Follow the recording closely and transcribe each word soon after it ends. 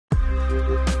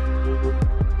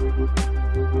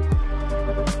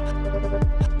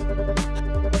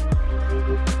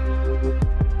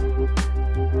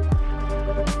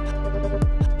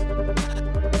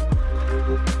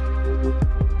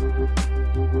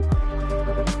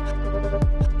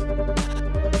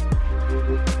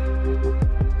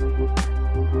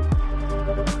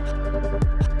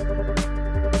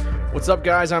What's up,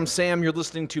 guys? I'm Sam. You're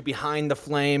listening to Behind the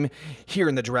Flame here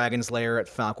in the Dragon's Lair at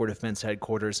Falcor Defense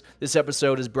Headquarters. This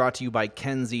episode is brought to you by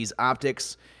Kenzie's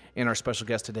Optics, and our special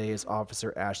guest today is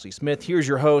Officer Ashley Smith. Here's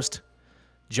your host,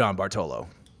 John Bartolo.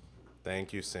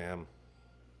 Thank you, Sam.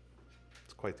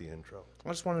 It's quite the intro. I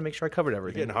just wanted to make sure I covered You're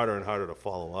everything. getting harder and harder to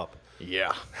follow up.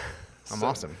 Yeah. I'm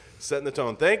awesome. Setting the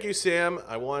tone. Thank you, Sam.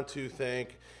 I want to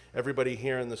thank everybody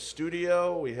here in the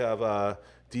studio. We have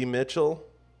Dee Mitchell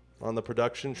on the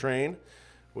production train.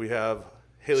 We have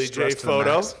Haley J. Stressed to the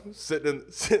Photo max.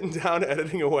 sitting down,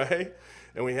 editing away.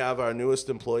 And we have our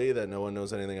newest employee that no one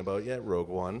knows anything about yet, Rogue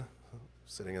One,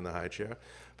 sitting in the high chair.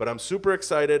 But I'm super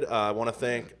excited. I want to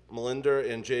thank Melinda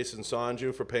and Jason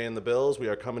Sanju for paying the bills. We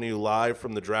are coming to you live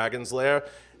from the Dragon's Lair.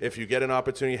 If you get an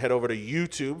opportunity, head over to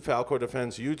YouTube, Falcor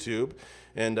Defense YouTube,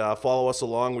 and follow us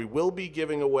along. We will be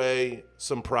giving away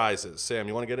some prizes. Sam,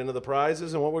 you want to get into the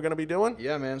prizes and what we're going to be doing?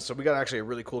 Yeah, man. So we got actually a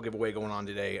really cool giveaway going on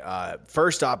today.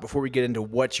 First off, before we get into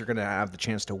what you're going to have the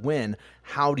chance to win,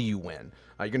 how do you win?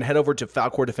 You're going to head over to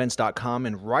falcordefense.com,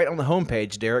 and right on the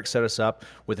homepage, Derek set us up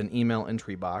with an email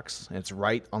entry box. And it's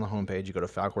right on the homepage. You go to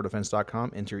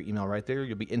falcordefense.com, enter your email right there.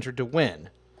 You'll be entered to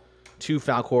win 2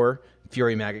 Falcor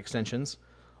Fury Mag extensions,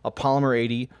 a Polymer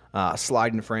 80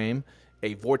 slide and frame,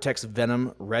 a Vortex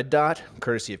Venom red dot,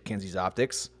 courtesy of Kenzie's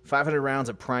Optics, 500 rounds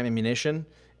of prime ammunition,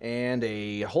 and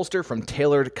a holster from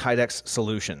Tailored Kydex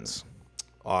Solutions.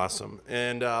 Awesome.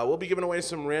 And we'll be giving away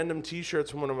some random T-shirts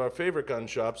from one of our favorite gun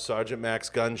shops, Sergeant Max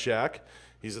Gun Shack.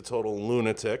 He's a total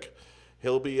lunatic.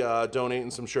 He'll be donating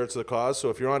some shirts to the cause.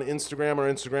 So if you're on Instagram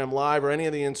or Instagram Live or any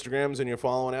of the Instagrams and you're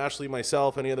following Ashley,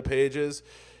 myself, any of the pages,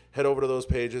 head over to those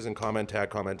pages and comment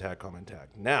tag.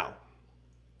 Now,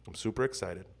 I'm super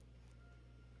excited.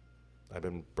 I've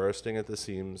been bursting at the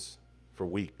seams for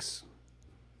weeks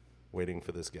waiting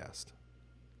for this guest.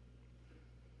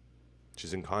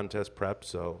 She's in contest prep,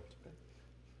 so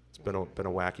it's been a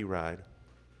wacky ride,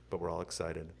 but we're all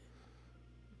excited.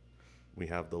 We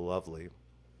have the lovely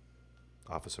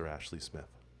Officer Ashley Smith.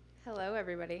 Hello,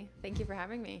 everybody. Thank you for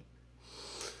having me.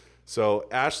 So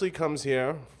Ashley comes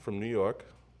here from New York.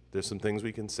 There's some things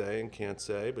we can say and can't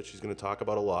say, but she's going to talk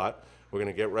about a lot. We're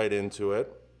going to get right into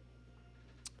it.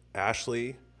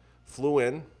 Ashley flew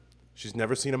in. She's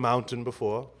never seen a mountain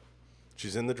before.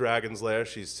 She's in the Dragon's Lair.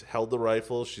 She's held the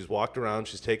rifle. She's walked around.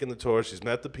 She's taken the tour. She's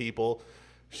met the people.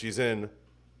 She's in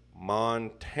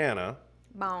Montana,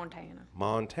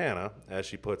 as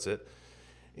she puts it,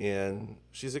 and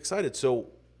she's excited. So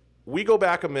we go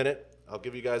back a minute. I'll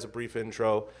give you guys a brief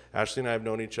intro. Ashley and I have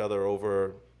known each other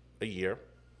over a year.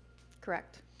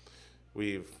 Correct.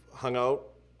 We've hung out,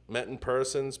 met in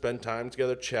person, spent time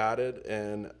together, chatted,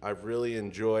 and I've really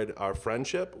enjoyed our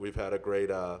friendship. We've had a great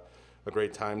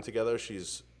time together.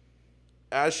 She's,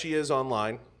 as she is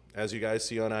online, as you guys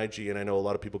see on IG, and I know a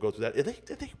lot of people go through that.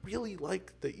 Are they really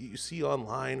like that you see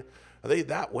online? Are they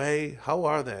that way? How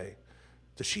are they?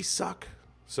 Does she suck?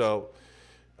 So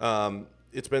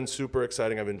it's been super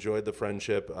exciting. I've enjoyed the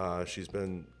friendship. She's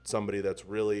been somebody that's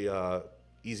really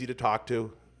easy to talk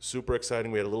to. Super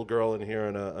exciting. We had a little girl in here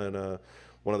and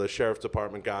one of the sheriff's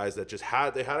department guys that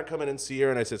they had to come in and see her,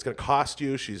 and I said, it's going to cost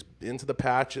you. She's into the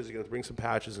patches. You're going to bring some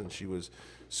patches, and she was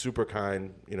super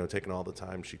kind, taking all the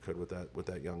time she could with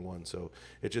that young one. So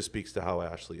it just speaks to how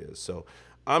Ashley is. So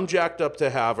I'm jacked up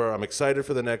to have her. I'm excited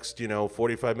for the next,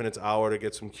 45 minutes, hour to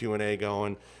get some Q&A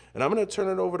going, and I'm going to turn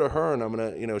it over to her, and I'm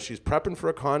going to, she's prepping for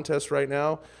a contest right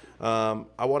now.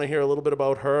 I want to hear a little bit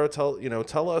about her.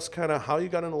 Tell us kind of how you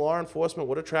got into law enforcement,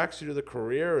 what attracts you to the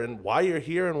career, and why you're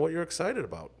here and what you're excited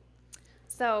about.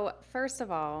 So first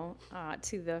of all,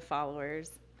 to the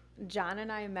followers, John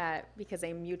and I met because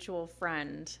a mutual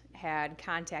friend had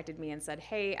contacted me and said,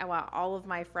 hey, I want all of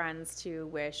my friends to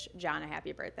wish John a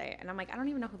happy birthday. And I'm like, I don't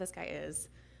even know who this guy is.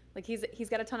 Like, he's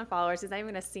got a ton of followers. He's not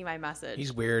even going to see my message.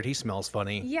 He's weird. He smells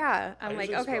funny. Yeah. I'm like,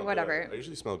 okay, whatever. I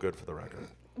usually smell good for the record.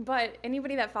 But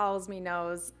anybody that follows me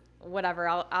knows whatever.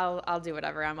 I'll do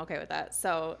whatever. I'm okay with that.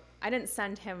 So I didn't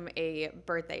send him a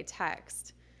birthday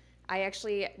text. I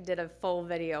actually did a full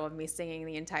video of me singing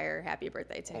the entire happy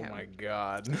birthday to him. Oh my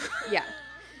God. Yeah.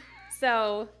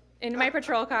 So in my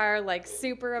patrol car, like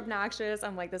super obnoxious.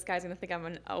 I'm like, this guy's going to think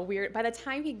I'm a weird. By the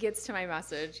time he gets to my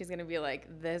message, he's going to be like,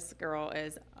 this girl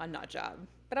is a nut job.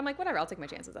 But I'm like, whatever. I'll take my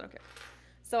chances. I don't care.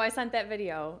 So I sent that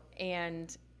video,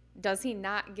 and does he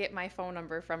not get my phone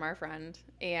number from our friend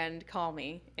and call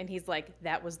me? And he's like,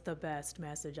 that was the best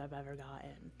message I've ever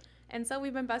gotten. And so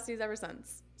we've been besties ever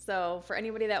since. So for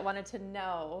anybody that wanted to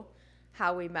know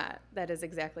how we met, that is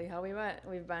exactly how we met.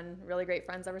 We've been really great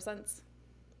friends ever since.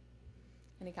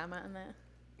 Any comment on that?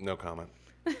 No comment.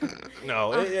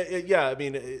 No, yeah, I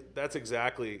mean, that's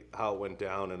exactly how it went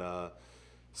down. And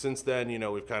since then,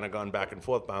 we've kind of gone back and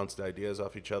forth, bounced ideas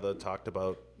off each other, talked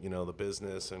about, the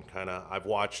business, and kind of, I've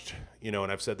watched, and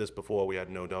I've said this before, we had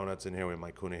No Donuts in here, we had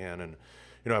Mike Cunahan, and,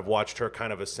 I've watched her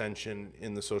kind of ascension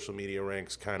in the social media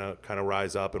ranks, kind of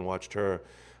rise up, and watched her,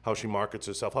 how she markets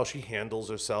herself, how she handles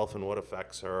herself, and what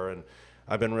affects her. And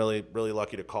I've been really, really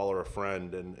lucky to call her a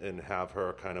friend and have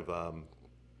her kind of,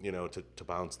 to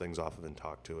bounce things off of and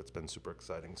talk to. It's been super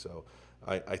exciting. So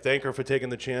I thank her for taking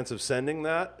the chance of sending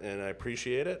that, and I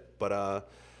appreciate it. But,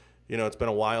 it's been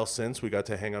a while since we got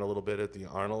to hang out a little bit at the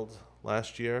Arnold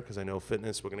last year, because I know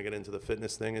fitness, we're going to get into the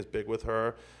fitness thing, is big with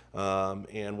her.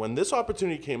 And when this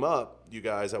opportunity came up, you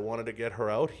guys, I wanted to get her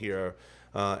out here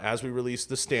as we released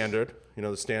the Standard,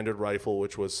 the Standard rifle,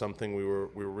 which was something we were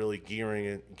really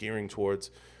gearing towards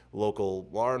local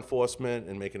law enforcement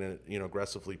and making it,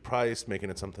 aggressively priced, making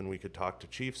it something we could talk to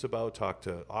chiefs about, talk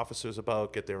to officers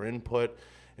about, get their input,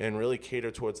 and really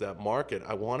cater towards that market.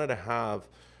 I wanted to have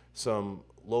some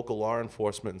local law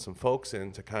enforcement and some folks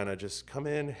in to kind of just come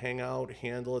in, hang out,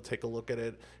 handle it, take a look at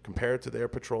it, compare it to their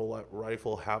patrol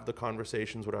rifle, have the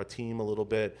conversations with our team a little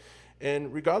bit.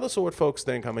 And regardless of what folks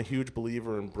think, I'm a huge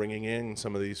believer in bringing in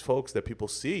some of these folks that people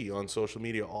see on social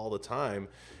media all the time,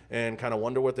 and kind of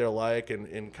wonder what they're like,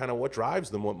 and kind of what drives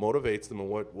them, what motivates them, and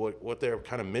what their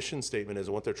kind of mission statement is,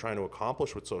 and what they're trying to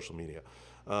accomplish with social media.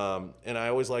 And I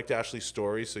always liked Ashley's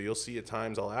story, so you'll see at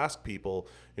times I'll ask people,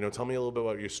 tell me a little bit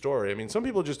about your story. I mean, some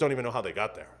people just don't even know how they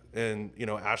got there. And,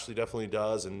 Ashley definitely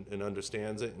does and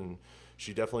understands it, and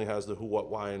she definitely has the who, what,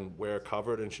 why, and where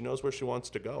covered, and she knows where she wants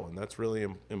to go, and that's really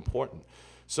important.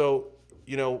 So,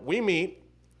 we meet,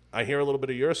 I hear a little bit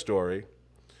of your story.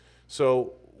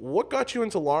 So what got you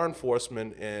into law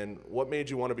enforcement, and what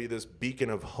made you want to be this beacon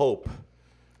of hope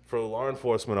for law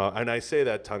enforcement? And I say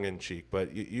that tongue-in-cheek,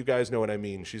 but you guys know what I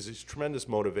mean. She's a tremendous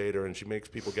motivator, and she makes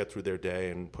people get through their day,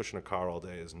 and pushing a car all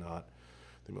day is not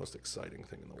the most exciting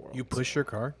thing in the world. You push your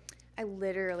car? I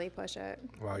literally push it.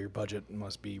 Wow, your budget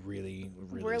must be really,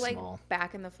 really We're small. like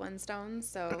back in the Flintstones,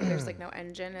 so there's like no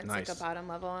engine. It's Nice. like a bottom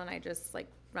level, and I just like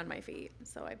run my feet,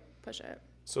 so I push it.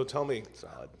 So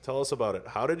tell us about it.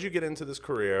 How did you get into this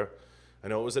career? I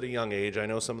know it was at a young age. I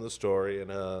know some of the story,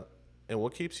 and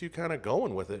what keeps you kind of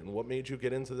going with it, and what made you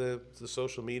get into the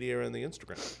social media and the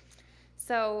Instagram?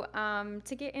 So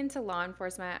to get into law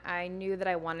enforcement, I knew that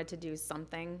I wanted to do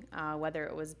something, whether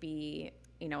it was be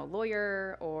a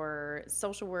lawyer or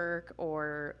social work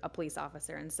or a police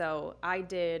officer. And so I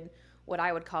did what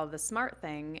I would call the smart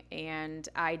thing, and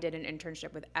I did an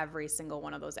internship with every single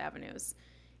one of those avenues.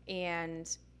 And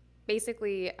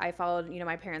basically I followed,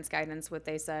 my parents' guidance. What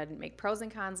they said, make pros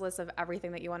and cons lists of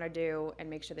everything that you want to do and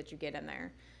make sure that you get in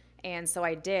there. And so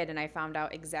I did, and I found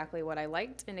out exactly what I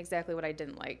liked and exactly what I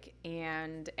didn't like.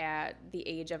 And at the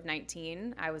age of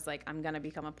 19, I was like, I'm going to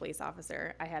become a police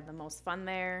officer. I had the most fun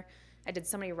there. I did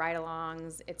so many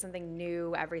ride-alongs. It's something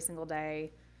new every single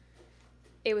day.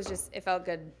 It felt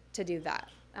good to do that.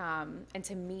 And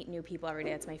to meet new people every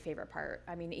day, it's my favorite part.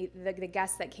 I mean, the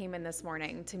guests that came in this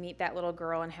morning, to meet that little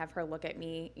girl and have her look at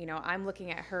me, I'm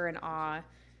looking at her in awe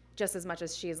just as much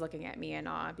as she's looking at me in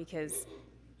awe, because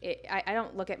I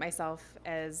don't look at myself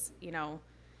as, an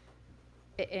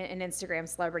Instagram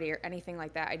celebrity or anything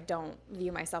like that. I don't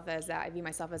view myself as that. I view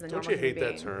myself as a normal human being. Don't you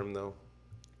hate that term, though?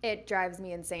 It drives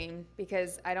me insane,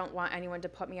 because I don't want anyone to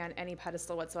put me on any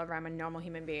pedestal whatsoever. I'm a normal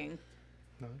human being.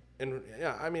 And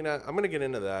yeah, I mean, I'm going to get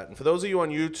into that. And for those of you on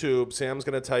YouTube, Sam's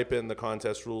going to type in the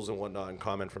contest rules and whatnot and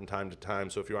comment from time to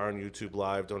time. So if you are on YouTube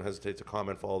Live, don't hesitate to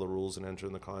comment, follow the rules, and enter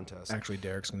in the contest. Actually,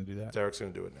 Derek's going to do that. Derek's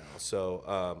going to do it now.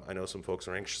 So I know some folks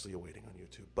are anxiously awaiting on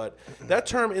YouTube. But that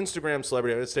term, Instagram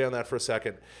celebrity, I'm going to stay on that for a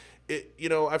second.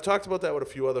 I've talked about that with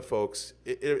a few other folks,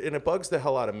 and it bugs the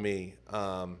hell out of me.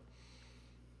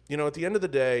 At the end of the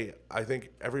day, I think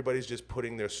everybody's just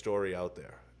putting their story out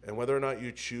there. And whether or not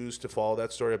you choose to follow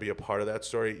that story or be a part of that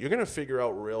story, you're going to figure out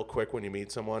real quick when you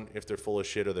meet someone if they're full of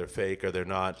shit or they're fake or they're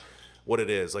not, what it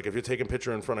is. Like if you're taking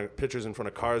pictures in front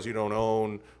of cars you don't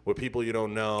own, with people you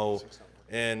don't know,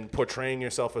 and portraying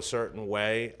yourself a certain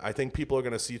way, I think people are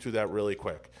going to see through that really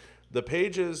quick. The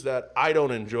pages that I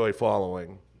don't enjoy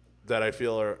following, that I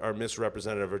feel are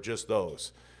misrepresentative, are just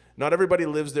those. Not everybody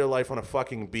lives their life on a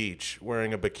fucking beach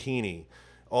wearing a bikini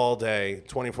all day,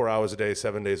 24 hours a day,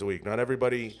 7 days a week. Not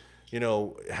everybody,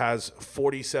 has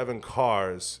 47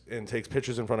 cars and takes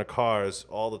pictures in front of cars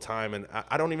all the time. And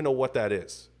I don't even know what that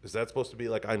is. Is that supposed to be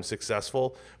like I'm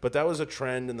successful? But that was a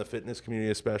trend in the fitness community,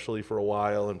 especially for a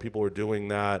while, and people were doing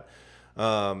that.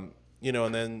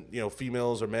 and then,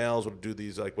 females or males would do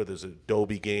these, like, with his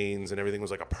Adobe gains and everything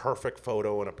was like a perfect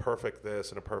photo and a perfect this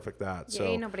and a perfect that. Yeah, So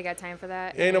ain't nobody got time for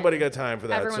that. ain't nobody got time for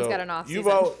that. Everyone's So got an off you've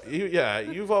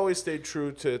season. you've always stayed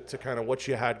true to kind of what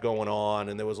you had going on,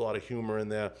 and there was a lot of humor in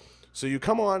there. So you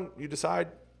come on, you decide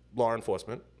law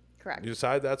enforcement. Correct. You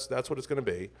decide that's what it's going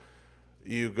to be.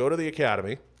 You go to the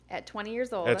academy At 20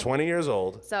 years old. at 20 years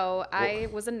old. So I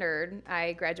was a nerd.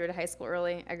 I graduated high school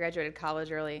early. I graduated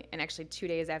college early. And actually 2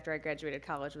 days after I graduated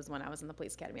college was when I was in the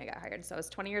police academy. I got hired. So I was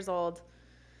 20 years old.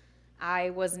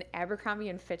 I was an Abercrombie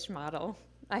and Fitch model.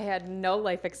 I had no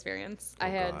life experience. I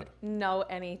had God. no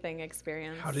anything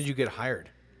experience. How did you get hired?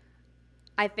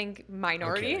 I think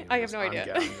minority. Okay, I have no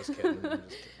idea. I'm just kidding. I'm just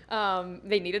kidding.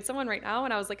 They needed someone right now,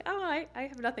 and I was like, oh, I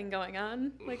have nothing going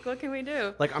on. Like, what can we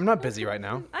do? Like, I'm not busy right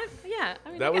now. I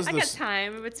mean, That was I the got s-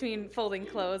 time between folding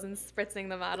clothes and spritzing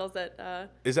the models at.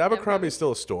 Is Abercrombie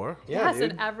still a store? Yeah, Yes,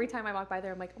 dude. and every time I walk by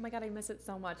there, I'm like, oh my god, I miss it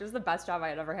so much. It was the best job I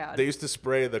had ever had. They used to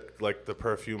spray the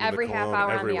perfume Every and the half cologne hour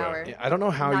on the everywhere. hour. Yeah, I don't know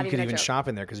how Not you could even a even joke. shop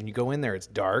in there because when you go in there, it's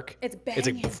dark. It's It's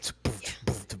like.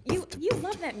 banging. You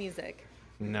love that music.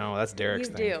 No, that's Derek's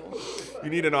You thing. do. You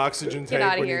need an oxygen Get tank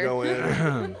outta when here. you go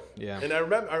in. Yeah. And I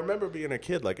remember being a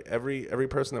kid, like every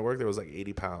person that worked there was like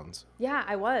 80 pounds. Yeah,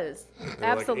 I was. like 80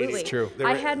 Absolutely. It's true. They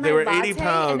I were- had they my were 80 latte, and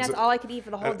pounds. that's all I could eat for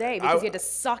the whole And day I- because you had to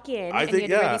suck in, I and think-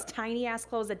 you had to wear yeah. these tiny ass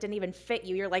clothes that didn't even fit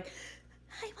you. You're like,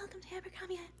 hi, welcome to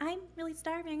Abercrombie. I'm really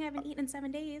starving. I haven't eaten in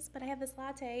 7 days, but I have this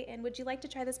latte, and would you like to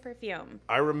try this perfume?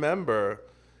 I remember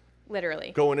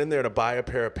Literally. going in there to buy a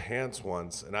pair of pants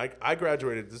once, and I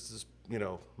graduated. This is,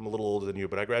 I'm a little older than you,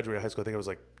 but I graduated high school. I think I was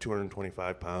like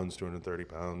 225 pounds, 230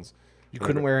 pounds. You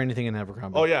couldn't wear anything in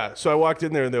Abercrombie. Oh yeah, so I walked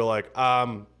in there and they were like,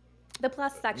 The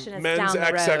plus section is "Men's down the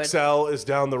road. XXL is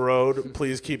down the road.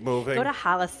 Please keep moving." Go to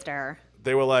Hollister.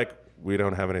 They were like, "We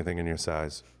don't have anything in your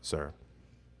size, sir.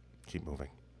 Keep moving."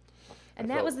 And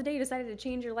that was the day you decided to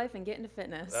change your life and get into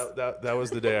fitness. That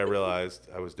was the day I realized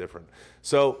I was different.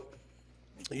 So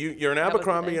you're an was the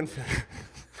Abercrombie day. and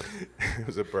it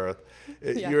was at birth.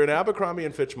 Yeah. You're an Abercrombie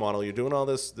and Fitch model. You're doing all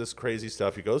this crazy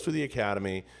stuff. You go through the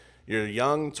academy. You're a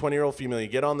young 20-year-old female. You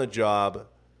get on the job.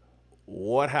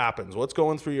 What happens? What's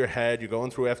going through your head? You're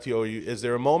going through FTO. Is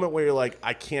there a moment where you're like,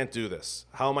 I can't do this?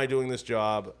 How am I doing this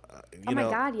job? Oh my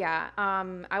God, yeah.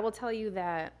 I will tell you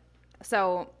that.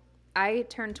 So I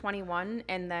turned 21,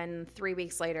 and then 3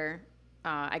 weeks later,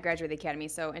 I graduated the academy.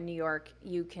 So in New York,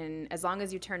 you can, as long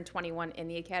as you turn 21 in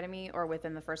the academy or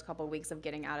within the first couple of weeks of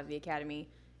getting out of the academy,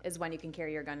 is when you can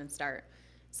carry your gun and start.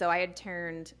 So I had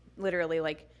turned literally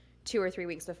like 2 or 3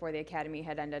 weeks before the academy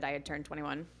had ended. I had turned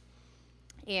 21,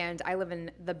 and I live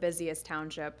in the busiest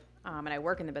township, and I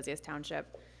work in the busiest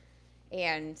township.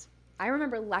 And I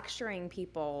remember lecturing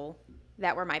people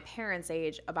that were my parents'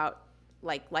 age about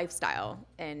like lifestyle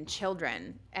and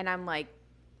children. And I'm like,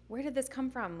 where did this come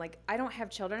from? Like, I don't have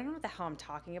children. I don't know what the hell I'm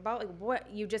talking about. Like,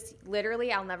 what? You just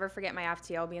literally, I'll never forget my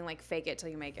FTO being like, fake it till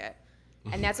you make it.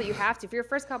 And that's what you have to. For your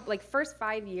first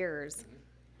 5 years,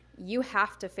 you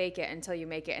have to fake it until you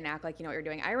make it and act like you know what you're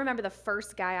doing. I remember the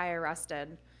first guy I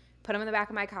arrested, put him in the back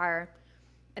of my car,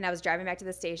 and I was driving back to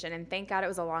the station, and thank God it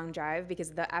was a long drive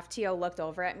because the FTO looked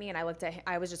over at me, and I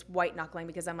was just white knuckling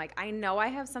because I'm like, I know I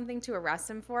have something to arrest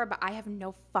him for, but I have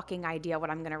no fucking idea what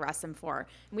I'm going to arrest him for.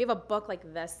 And we have a book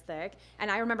like this thick,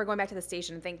 and I remember going back to the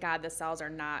station, and thank God the cells are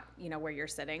not, where you're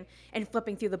sitting, and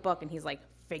flipping through the book, and he's like,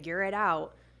 figure it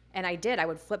out. And I did. I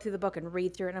would flip through the book and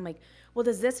read through it, and I'm like, well,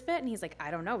 does this fit? And he's like,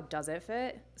 I don't know. Does it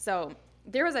fit? So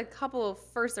there was a couple of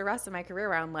first arrests in my career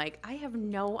where I'm like, I have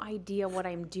no idea what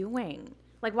I'm doing.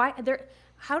 Like,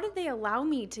 how did they allow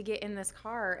me to get in this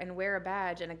car and wear a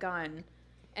badge and a gun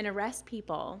and arrest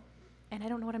people? And I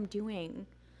don't know what I'm doing.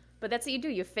 But that's what you do.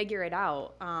 You figure it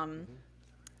out.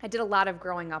 I did a lot of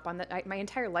growing up my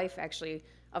entire life, actually,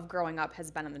 of growing up has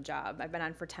been on the job. I've been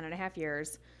on for 10 and a half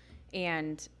years.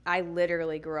 And I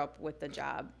literally grew up with the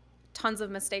job. Tons of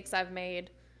mistakes I've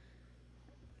made.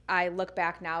 I look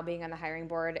back now being on the hiring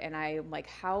board, and I'm like,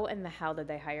 how in the hell did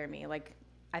they hire me? Like,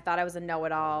 I thought I was a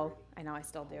know-it-all. I know I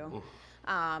still do.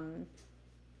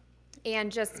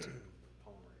 And just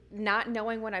not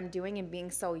knowing what I'm doing and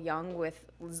being so young with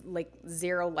like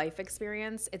zero life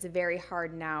experience, it's very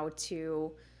hard now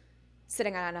to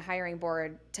sitting on a hiring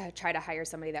board to try to hire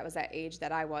somebody that was that age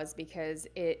that I was, because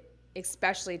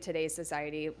especially today's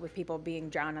society with people being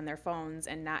drowned on their phones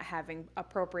and not having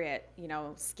appropriate,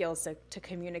 skills to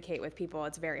communicate with people,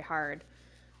 it's very hard.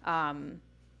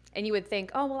 And you would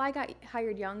think, oh, well, I got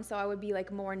hired young, so I would be like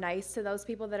more nice to those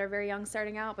people that are very young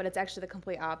starting out, but it's actually the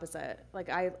complete opposite. Like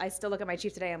I still look at my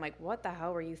chief today, I'm like, what the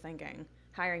hell were you thinking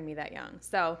hiring me that young?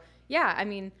 So yeah, I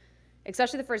mean,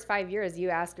 especially the first 5 years, you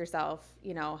ask yourself,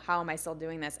 you know, how am I still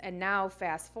doing this? And now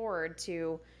fast forward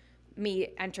to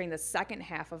me entering the second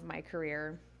half of my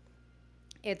career,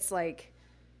 it's like,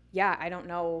 yeah, I don't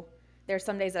know. There's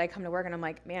some days that I come to work and I'm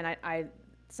like, man, I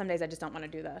some days I just don't want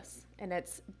to do this. And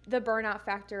it's the burnout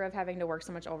factor of having to work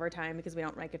so much overtime because we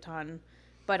don't make a ton,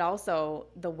 but also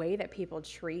the way that people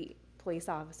treat police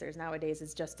officers nowadays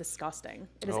is just disgusting.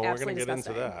 It is absolutely disgusting. We're going to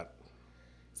get into that.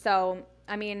 So,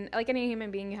 I mean, like any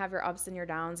human being, you have your ups and your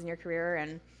downs in your career.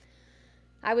 And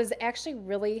I was actually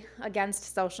really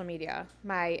against social media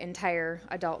my entire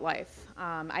adult life.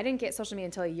 I didn't get social media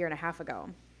until a year and a half ago,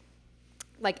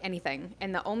 like anything.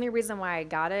 And the only reason why I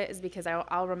got it is because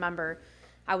I'll remember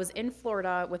I was in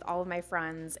Florida with all of my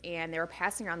friends and they were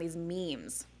passing around these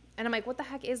memes. And I'm like, what the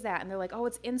heck is that? And they're like, oh,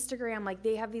 it's Instagram. Like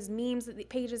they have these memes,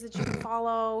 pages that you can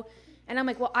follow. And I'm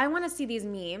like, well, I want to see these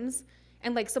memes.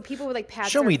 And like, so people would like pass.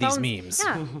 Show me phones. these memes.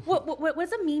 Yeah.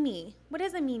 What's a meme? What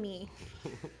is a meme?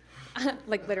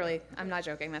 Like literally, I'm not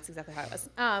joking. That's exactly how it was.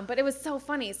 But it was so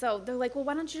funny. So they're like, well,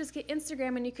 why don't you just get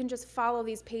Instagram and you can just follow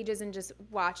these pages and just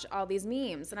watch all these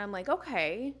memes? And I'm like,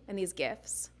 okay. And these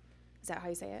GIFs. Is that how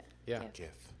you say it? Yeah. GIF.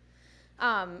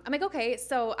 I'm like, okay.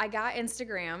 So I got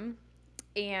Instagram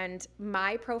and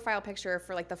my profile picture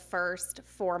for like the first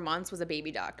 4 months was a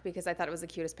baby duck because I thought it was the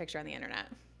cutest picture on the internet.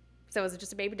 So it was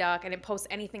just a baby duck. I didn't post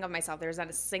anything of myself. There was not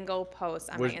a single post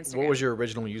on my Instagram. What was your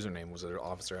original username? Was it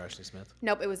Officer Ashley Smith?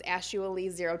 Nope, it was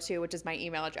ashuali02, which is my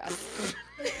email address.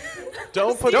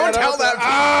 Don't tell that.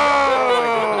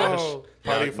 Oh!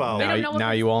 Party foul.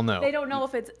 Now you all know. They don't know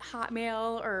if it's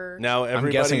Hotmail or... Now I'm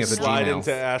guessing everybody it's a slide Gmail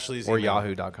into Ashley's or email.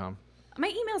 Yahoo.com. My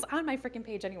email's on my freaking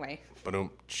page anyway. Ba-dum.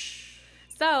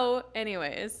 So,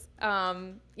 anyways,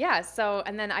 yeah. So,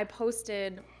 and then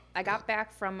I got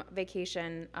back from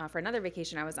vacation for another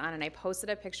vacation I was on, and I posted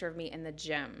a picture of me in the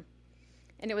gym.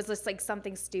 And it was just like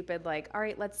something stupid like, all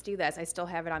right, let's do this. I still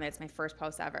have it on there. It's my first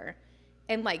post ever.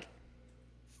 And like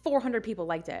 400 people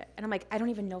liked it. And I'm like, I don't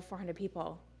even know 400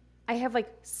 people. I have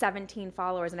like 17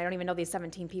 followers, and I don't even know these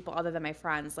 17 people other than my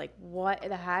friends. Like, what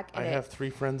the heck? And I have 3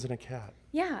 friends and a cat.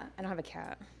 Yeah, I don't have a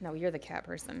cat. No, you're the cat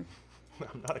person.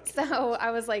 I'm not a cat. So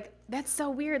I was like, that's so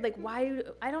weird. Like, why?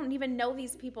 I don't even know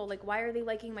these people. Like, why are they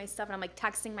liking my stuff? And I'm like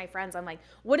texting my friends. I'm like,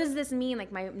 what does this mean?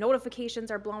 Like, my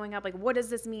notifications are blowing up. Like, what does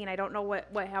this mean? I don't know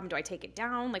what happened. Do I take it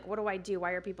down? Like, what do I do?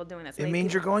 Why are people doing this? It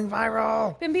means you're going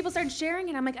viral. Then people started sharing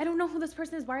it. I'm like, I don't know who this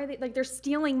person is. Why are they like? They're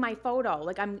stealing my photo.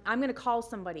 Like, I'm gonna call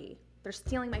somebody. They're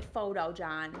stealing my photo,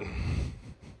 John.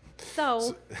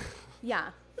 So, yeah.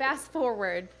 Fast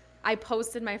forward. I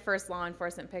posted my first law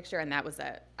enforcement picture, and that was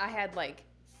it. I had like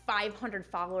 500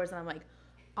 followers, and I'm like,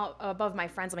 above my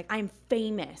friends, I'm like, I'm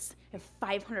famous. I have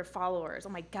 500 followers. Oh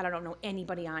my God, I don't know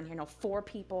anybody on here. I know 4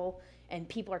 people, and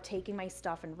people are taking my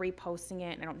stuff and reposting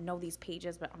it, and I don't know these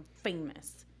pages, but I'm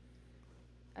famous.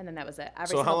 And then that was it.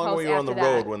 So how long were you on the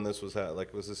road when this was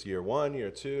like, was this year 1, year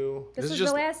 2? This was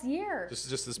the last year. This is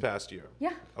just this past year.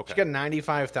 Yeah. Okay. She got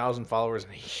 95,000 followers in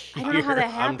a year. I don't know how that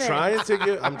happened.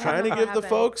 I'm trying to give the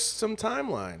folks some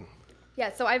timeline.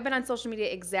 Yeah, so I've been on social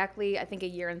media exactly, I think, a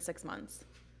year and 6 months.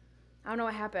 I don't know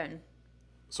what happened.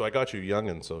 So I got you young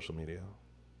in social media.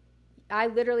 I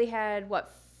literally had,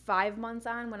 5 months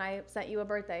on when I sent you a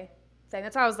birthday thing.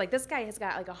 That's why I was like, this guy has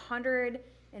got like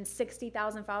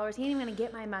 160,000 followers. He ain't even going to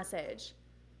get my message.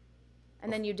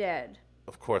 And then you did.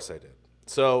 Of course I did.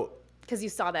 So... Because you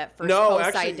saw that first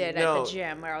post I did at the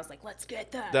gym where I was like, let's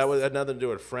get this. That had nothing to do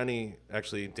with Frenny,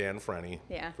 actually Dan Frenny.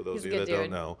 Yeah, For those of you that don't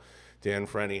know. Dan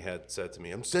Frenny had said to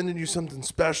me, I'm sending you something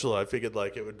special. I figured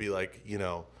like it would be like, you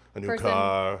know, a new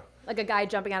car. Like a guy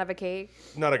jumping out of a cake.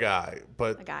 Not a guy,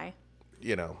 but a guy.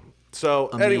 You know. So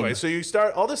anyway, so you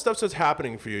start, all this stuff starts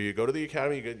happening for you. You go to the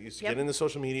academy, you get into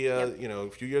social media, you know, a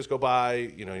few years go by,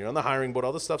 you know, you're on the hiring board,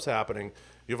 all this stuff's happening.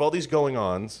 You have all these going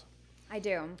ons. I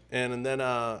do. And then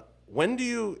when do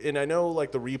you, and I know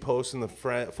like the reposts and the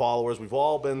followers, we've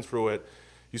all been through it.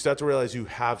 You start to realize you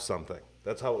have something.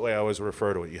 That's how the way I always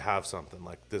refer to it. You have something,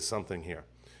 like there's something here.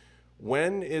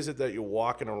 When is it that you're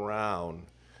walking around,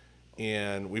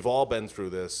 and we've all been through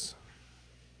this,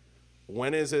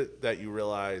 when is it that you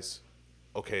realize,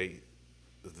 okay,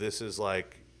 this is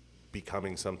like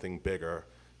becoming something bigger,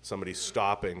 somebody's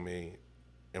stopping me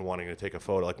and wanting to take a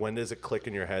photo? Like when does it click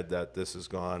in your head that this has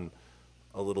gone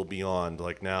a little beyond,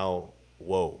 like now,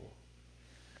 whoa?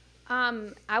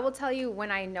 I will tell you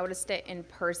when I noticed it in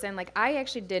person, like I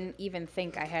actually didn't even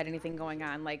think I had anything going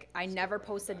on. Like I never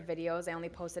posted videos. I only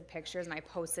posted pictures, and I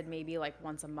posted maybe like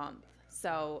once a month.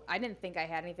 So I didn't think I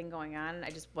had anything going on. I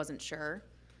just wasn't sure.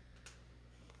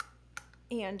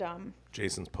 And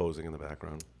Jason's posing in the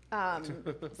background.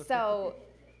 So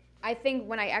I think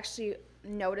when I actually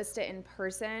noticed it in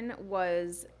person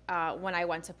was when I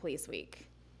went to Police Week.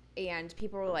 And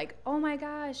people were like, oh my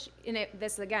gosh. And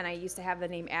this, again, I used to have the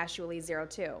name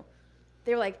Ashley02.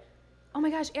 They were like, oh my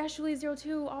gosh,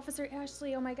 Ashley02, Officer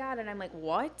Ashley, oh my God. And I'm like,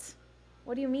 what?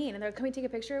 What do you mean? And they're like, can we take a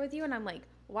picture with you? And I'm like,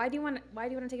 why do you want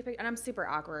to take a picture? And I'm super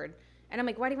awkward. And I'm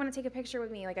like, why do you want to take a picture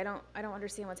with me? Like, I don't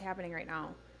understand what's happening right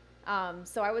now.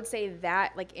 So I would say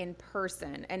that, like, in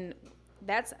person. And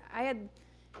I had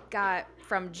got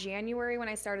from January when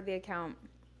I started the account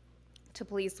to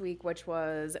Police Week, which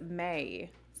was May,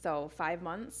 so 5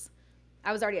 months,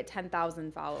 I was already at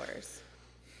 10,000 followers.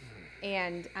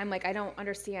 And I'm like, I don't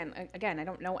understand. Again, I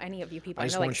don't know any of you people. I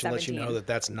just know want like you to let you 17. know that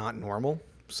that's not normal.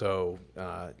 So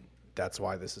that's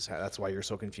why that's why you're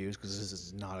so confused, because this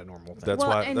is not a normal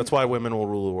thing. That's why women will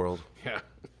rule the world. Yeah.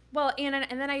 Well, and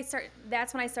then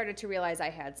that's when I started to realize I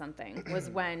had something, was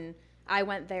when I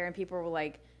went there and people were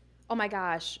like, oh my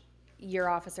gosh, you're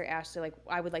Officer Ashley, like,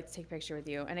 I would like to take a picture with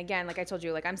you. And again, like I told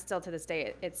you, like, I'm still to this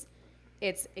day,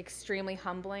 it's extremely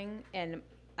humbling. And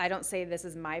I don't say this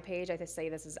is my page, I just say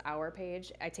this is our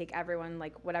page. I take everyone,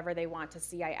 like, whatever they want to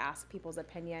see. I ask people's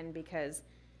opinion because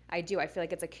I feel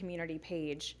like it's a community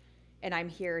page, and I'm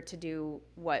here to do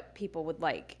what people would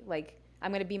like. Like,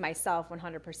 I'm going to be myself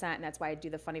 100%, and that's why I do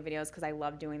the funny videos, because I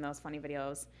love doing those funny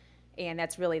videos. And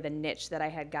that's really the niche that I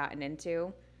had gotten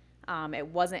into. It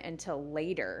wasn't until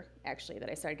later, actually, that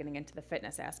I started getting into the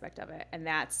fitness aspect of it. And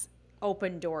that's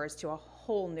opened doors to a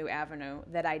whole new avenue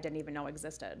that I didn't even know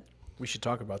existed. We should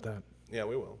talk about that. Yeah,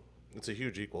 we will. It's a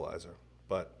huge equalizer,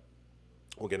 but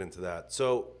we'll get into that.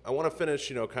 So I want to finish,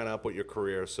 kind of up with your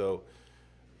career. So,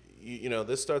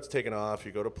 this starts taking off.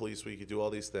 You go to Police Week. You do all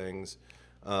these things.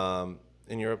 And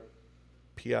you're a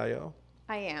PIO?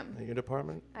 I am. In your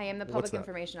department? I am the What's public that?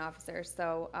 information officer.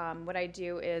 So what I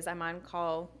do is I'm on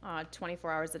call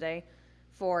 24 hours a day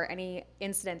for any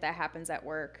incident that happens at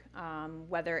work,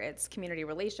 whether it's community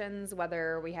relations,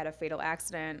 whether we had a fatal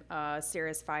accident, a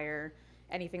serious fire,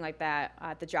 anything like that.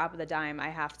 At the drop of the dime, I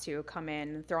have to come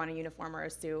in, throw on a uniform or a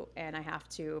suit, and I have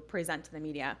to present to the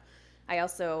media. I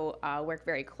also work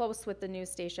very close with the news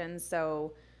stations,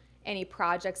 so any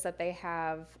projects that they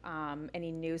have,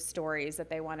 any news stories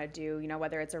that they want to do,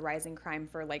 whether it's a rising crime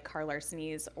for like car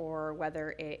larcenies, or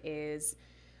whether it is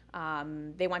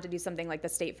they want to do something like the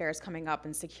state fair is coming up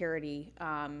and security,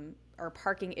 or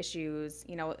parking issues.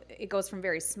 It goes from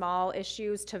very small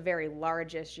issues to very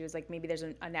large issues. Like maybe there's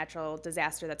a natural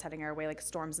disaster that's heading our way, like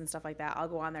storms and stuff like that. I'll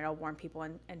go on there, I'll warn people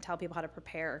and tell people how to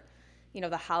prepare.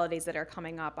 The holidays that are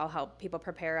coming up, I'll help people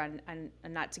prepare on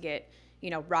not to get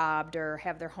robbed or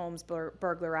have their homes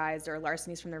burglarized or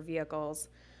larcenies from their vehicles.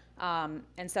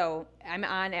 And so I'm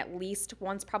on at least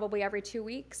once, probably every 2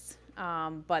 weeks.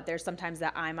 But there's sometimes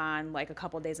that I'm on like a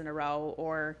couple days in a row,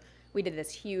 or we did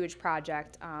this huge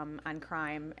project on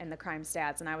crime and the crime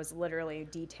stats, and I was literally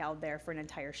detailed there for an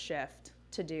entire shift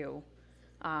to do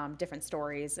different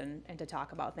stories and to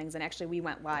talk about things. And actually we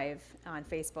went live on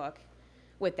Facebook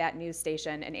with that news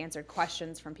station and answered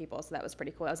questions from people. So that was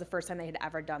pretty cool. That was the first time they had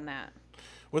ever done that.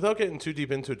 Without getting too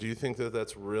deep into it, do you think that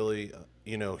that's really,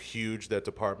 huge, that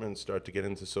departments start to get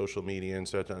into social media and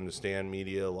start to understand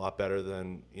media a lot better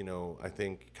than, I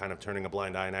think kind of turning a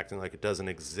blind eye and acting like it doesn't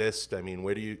exist? I mean,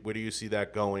 where do you see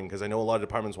that going? Because I know a lot of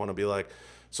departments want to be like,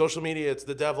 social media, it's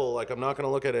the devil. Like, I'm not going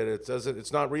to look at it.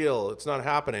 It's not real. It's not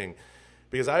happening.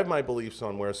 Because I have my beliefs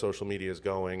on where social media is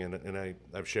going, and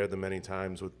I've shared them many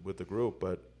times with the group.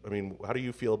 But, I mean, how do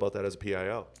you feel about that as a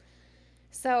PIO?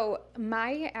 So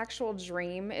my actual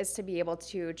dream is to be able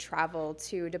to travel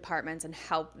to departments and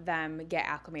help them get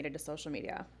acclimated to social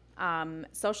media.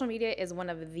 Social media is one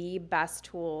of the best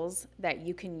tools that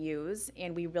you can use,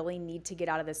 and we really need to get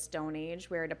out of this stone age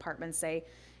where departments say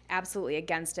absolutely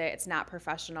against it, it's not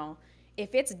professional.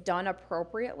 If it's done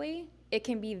appropriately, it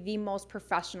can be the most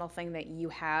professional thing that you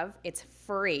have. It's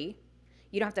free.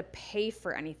 You don't have to pay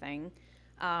for anything.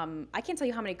 I can't tell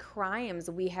you how many crimes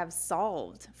we have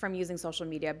solved from using social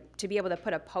media, to be able to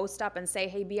put a post up and say,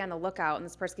 hey, be on the lookout. And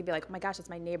this person could be like, oh my gosh, it's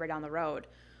my neighbor down the road.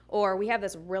 Or we have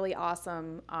this really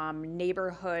awesome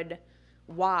neighborhood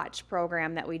watch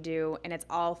program that we do, and it's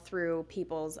all through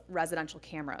people's residential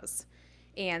cameras.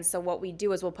 And so what we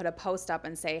do is we'll put a post up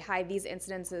and say, hi, these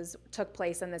incidences took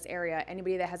place in this area.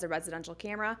 Anybody that has a residential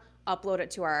camera, upload it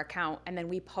to our account, and then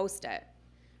we post it.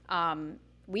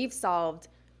 We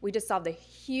just solved a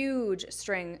huge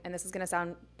string, and this is going to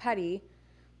sound petty,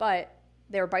 but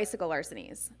They were bicycle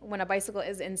larcenies. When a bicycle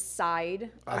is inside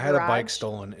I had a bike garage,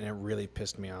 stolen, and it really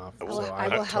pissed me off. I will- So I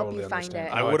will help you find understand.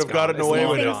 it. I Oh, would it's have gotten gone. away It's with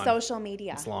long it. using gone. social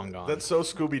media. It's long gone. That's so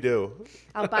Scooby-Doo.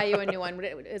 I'll buy you a new one.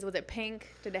 Was it pink?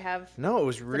 Did it have? No, it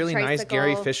was really nice.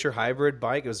 Gary tricycle. Fisher hybrid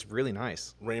bike. It was really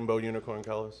nice. Rainbow unicorn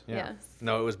colors. Yeah. Yes.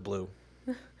 No, it was blue.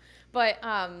 But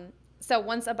so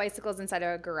once a bicycle is inside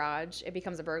a garage, it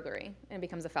becomes a burglary and it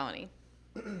becomes a felony.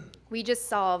 We just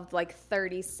solved like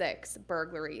 36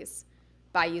 burglaries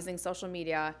by using social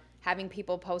media, having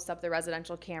people post up the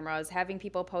residential cameras, having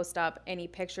people post up any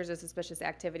pictures of suspicious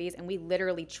activities, and we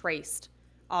literally traced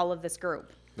all of this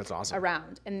group That's awesome.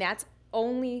 around. And that's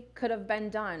only could have been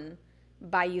done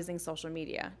by using social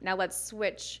media. Now let's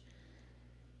switch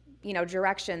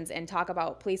directions and talk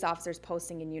about police officers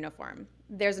posting in uniform.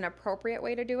 There's an appropriate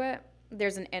way to do it.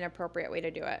 There's an inappropriate way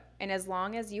to do it. And as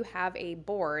long as you have a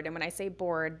board, and when I say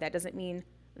board, that doesn't mean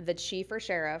the chief or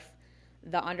sheriff,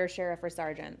 the undersheriff or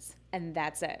sergeants, and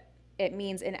that's it. It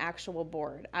means an actual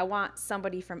board. I want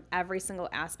somebody from every single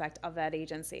aspect of that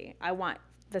agency. I want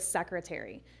the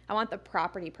secretary. I want the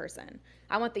property person.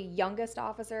 I want the youngest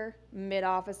officer, mid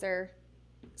officer,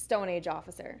 Stone Age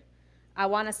officer. I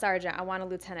want a sergeant. I want a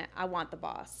lieutenant. I want the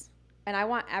boss. And I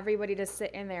want everybody to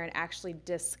sit in there and actually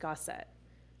discuss it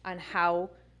on how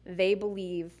they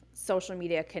believe social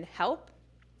media can help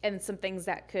and some things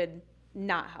that could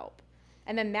not help.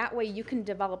 And then that way you can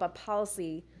develop a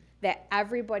policy that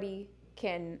everybody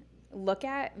can look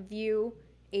at, view,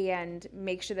 and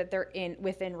make sure that they're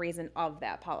within reason of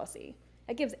that policy.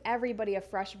 It gives everybody a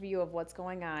fresh view of what's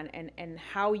going on and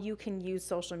how you can use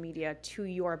social media to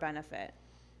your benefit.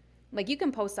 Like you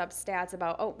can post up stats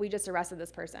about, oh, we just arrested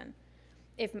this person.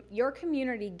 If your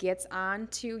community gets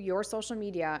onto your social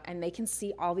media and they can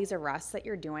see all these arrests that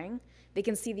you're doing, they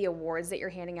can see the awards that you're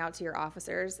handing out to your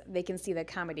officers, they can see the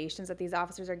accommodations that these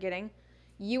officers are getting,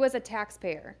 you as a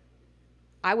taxpayer,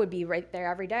 I would be right there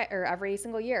every day or every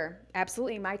single year.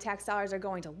 Absolutely, my tax dollars are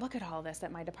going to look at all this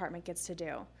that my department gets to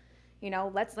do.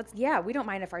 Yeah, we don't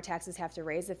mind if our taxes have to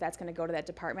raise if that's going to go to that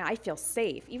department. I feel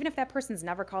safe, even if that person's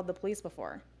never called the police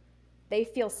before. They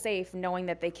feel safe knowing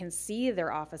that they can see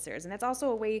their officers. And that's also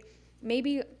a way,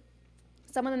 maybe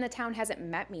someone in the town hasn't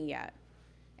met me yet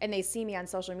and they see me on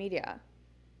social media.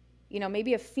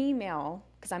 Maybe a female,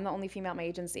 because I'm the only female at my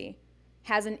agency,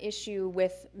 has an issue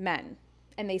with men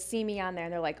and they see me on there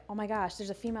and they're like, oh my gosh, there's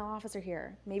a female officer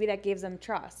here. Maybe that gives them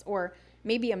trust. Or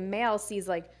maybe a male sees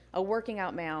like a working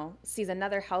out male, sees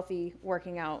another healthy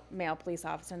working out male police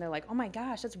officer and they're like, oh my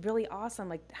gosh, that's really awesome.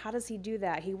 Like, how does he do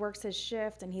that? He works his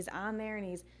shift and he's on there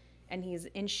and he's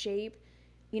in shape.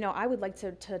 I would like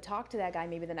to talk to that guy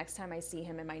maybe the next time I see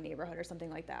him in my neighborhood or something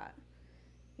like that.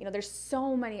 There's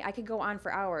so many, I could go on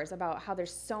for hours about how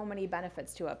there's so many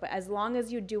benefits to it, but as long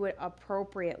as you do it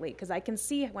appropriately, because I can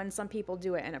see when some people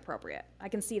do it inappropriate. I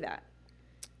can see that.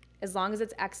 As long as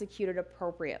it's executed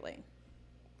appropriately.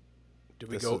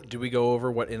 Did we go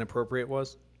over what inappropriate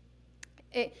was?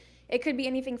 It could be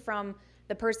anything from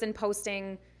the person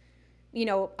posting,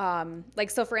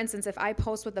 so for instance, if I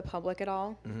post with the public at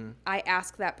all, I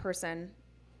ask that person,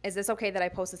 is this okay that I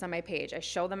post this on my page? I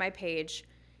show them my page.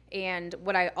 And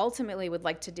what I ultimately would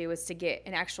like to do is to get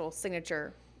an actual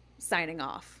signature signing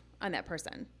off on that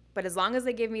person. But as long as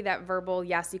they give me that verbal,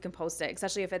 yes, you can post it,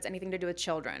 especially if it's anything to do with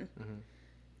children,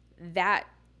 that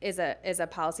is a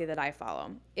policy that I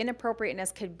follow.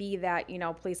 Inappropriateness could be that,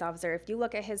 police officer, if you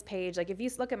look at his page, like if you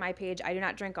look at my page, I do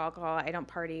not drink alcohol, I don't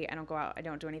party, I don't go out, I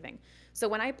don't do anything. So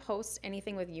when I post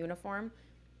anything with uniform,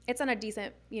 it's on a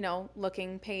decent,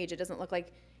 looking page. It doesn't look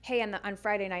like, hey, on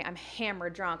Friday night, I'm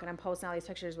hammered drunk and I'm posting all these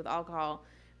pictures with alcohol.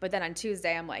 But then on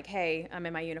Tuesday, I'm like, hey, I'm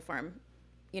in my uniform.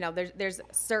 There's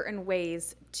certain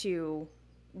ways to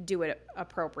do it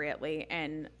appropriately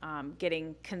and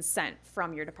getting consent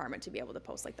from your department to be able to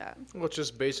post like that. Well, it's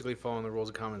just basically following the rules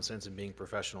of common sense and being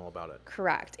professional about it.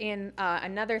 Correct. And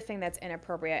another thing that's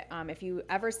inappropriate, if you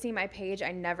ever see my page,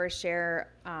 I never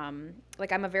share, I'm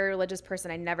a very religious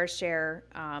person. I never share,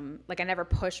 I never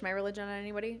push my religion on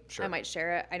anybody. Sure. I might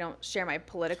share it. I don't share my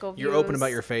political views. You're open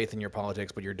about your faith and your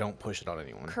politics, but you don't push it on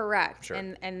anyone. Correct. Sure.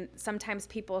 And sometimes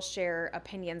people share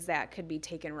opinions that could be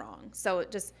taken wrong. So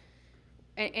just...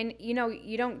 And you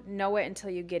don't know it until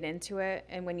you get into it,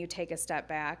 and when you take a step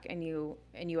back and you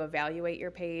evaluate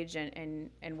your page and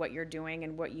what you're doing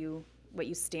and what you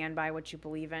stand by, what you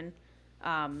believe in,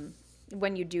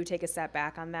 when you do take a step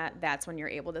back on that, that's when you're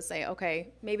able to say, okay,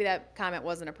 maybe that comment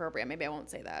wasn't appropriate, maybe I won't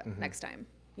say that next time.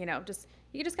 You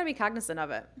just gotta be cognizant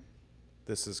of it.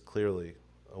 This is clearly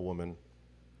a woman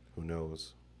who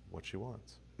knows what she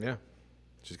wants. Yeah.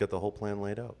 She's got the whole plan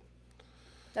laid out.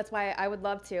 That's why I would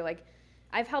love to,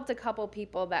 I've helped a couple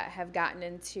people that have gotten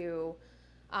into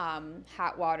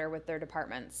hot water with their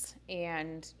departments.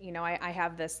 And, you know, I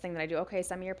have this thing that I do. Okay,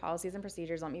 send me your policies and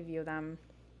procedures. Let me view them.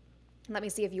 Let me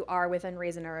see if you are within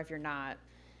reason or if you're not.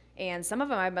 And some of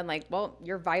them I've been like, well,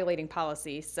 you're violating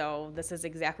policy, so this is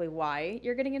exactly why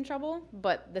you're getting in trouble,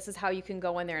 but this is how you can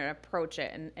go in there and approach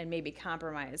it and maybe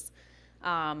compromise.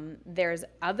 There's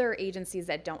other agencies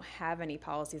that don't have any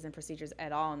policies and procedures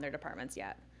at all in their departments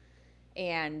yet.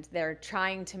 And they're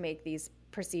trying to make these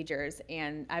procedures,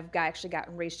 and I've actually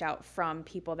gotten reached out from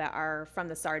people that are from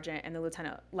the sergeant and the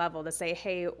lieutenant level to say,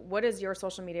 hey, what is your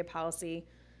social media policy?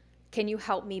 Can you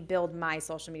help me build my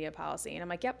social media policy? And I'm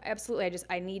like, yep, absolutely.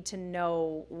 I need to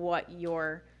know what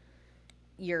your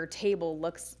table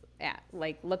looks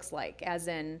like, as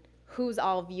in who's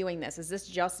all viewing this. Is this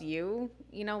just you?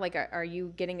 You know, like, are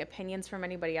you getting opinions from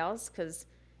anybody else? Because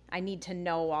I need to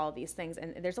know all these things.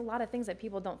 And there's a lot of things that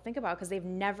people don't think about because they've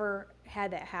never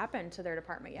had that happen to their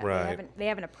department yet. Right. They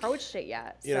haven't approached it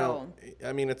yet. You know,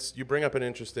 I mean, you bring up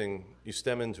you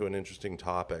stem into an interesting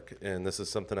topic, and this is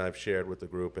something I've shared with the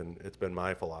group, and it's been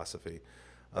my philosophy.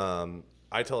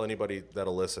 I tell anybody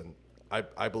that'll listen,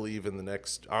 I believe in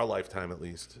our lifetime at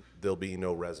least, there'll be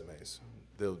no resumes.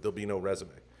 There'll be no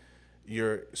resume.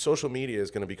 Your social media is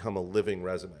going to become a living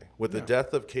resume. With the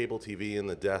death of cable TV and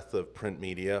the death of print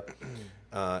media,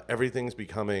 everything's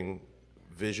becoming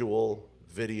visual,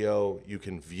 video. You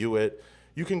can view it.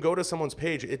 You can go to someone's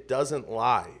page. It doesn't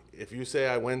lie. If you say,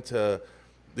 I went to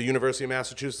the University of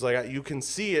Massachusetts, you can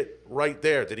see it right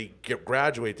there. Did he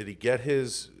graduate? Did he get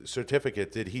his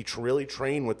certificate? Did he really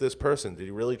train with this person? Did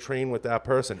he really train with that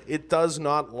person? It does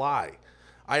not lie.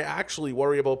 I actually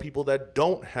worry about people that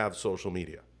don't have social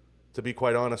media. To be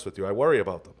quite honest with you, I worry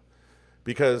about them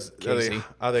because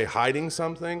are they hiding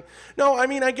something? No, I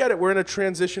mean, I get it. We're in a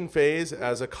transition phase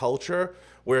as a culture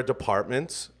where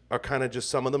departments are kind of just,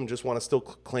 some of them just want to still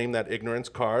claim that ignorance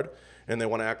card, and they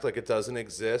want to act like it doesn't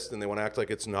exist, and they want to act like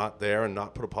it's not there and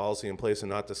not put a policy in place and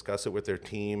not discuss it with their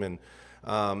team. And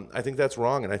I think that's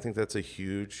wrong, and I think that's a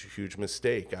huge, huge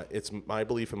mistake. It's my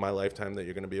belief in my lifetime that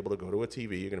you're going to be able to go to a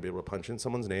TV, you're going to be able to punch in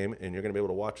someone's name, and you're going to be able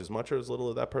to watch as much or as little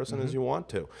of that person as you want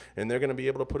to. And they're going to be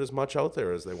able to put as much out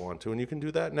there as they want to, and you can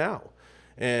do that now.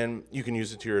 And you can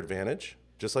use it to your advantage,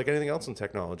 just like anything else in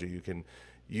technology. You can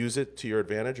use it to your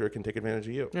advantage, or it can take advantage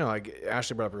of you. You know, like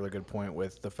Ashley brought up a really good point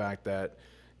with the fact that,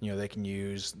 you know, they can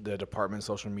use the department's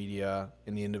social media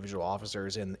and the individual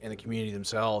officers and the community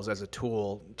themselves as a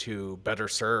tool to better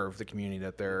serve the community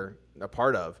that they're a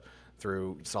part of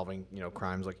through solving, you know,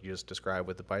 crimes like you just described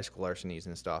with the bicycle larcenies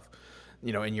and stuff.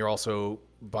 You know, and you're also,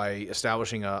 by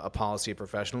establishing a policy of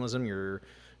professionalism, you're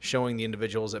showing the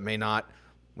individuals that may not,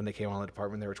 when they came on the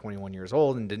department, they were 21 years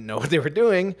old and didn't know what they were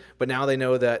doing, but now they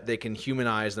know that they can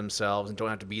humanize themselves and don't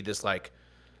have to be this, like,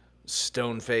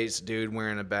 stone-faced dude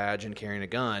wearing a badge and carrying a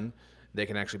gun. They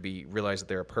can actually realize that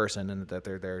they're a person and that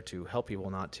they're there to help people,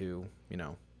 not to, you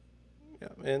know. Yeah,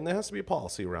 and there has to be a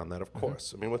policy around that, of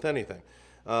course. I mean, with anything.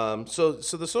 So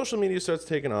the social media starts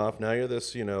taking off. Now you're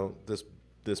this, you know,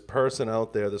 this person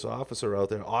out there, this officer out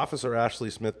there. Officer Ashley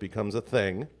Smith becomes a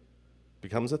thing,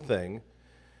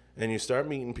 and you start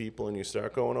meeting people and you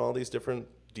start going all these different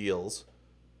deals.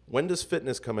 When does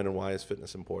fitness come in, and why is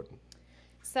fitness important?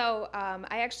 So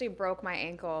I actually broke my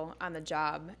ankle on the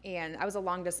job, and I was a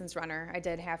long distance runner. I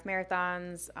did half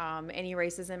marathons, any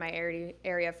races in my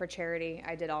area for charity.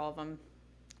 I did all of them.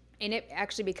 And it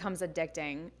actually becomes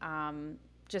addicting.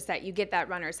 Just that you get that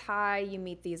runner's high, you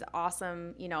meet these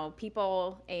awesome, you know,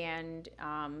 people, and,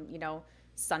 you know,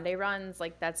 Sunday runs,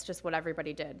 like that's just what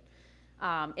everybody did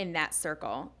in that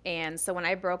circle. And so when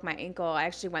I broke my ankle, I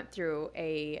actually went through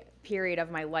a period of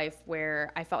my life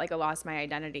where I felt like I lost my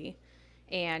identity.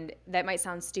 And that might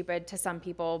sound stupid to some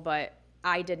people, but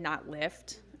I did not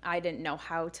lift. I didn't know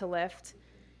how to lift.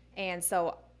 And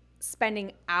so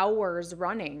spending hours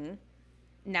running,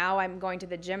 now I'm going to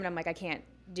the gym and I'm like, I can't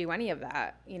do any of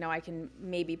that. You know, I can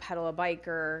maybe pedal a bike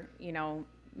or, you know,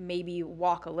 maybe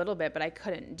walk a little bit, but I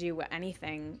couldn't do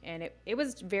anything. And it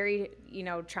was very, you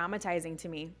know, traumatizing to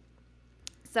me.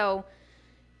 So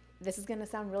this is going to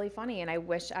sound really funny, and I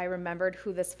wish I remembered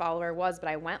who this follower was, but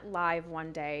I went live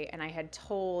one day and I had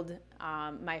told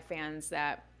my fans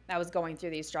that I was going through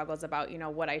these struggles about, you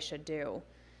know, what I should do.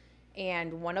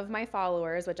 And one of my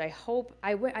followers, which I hope,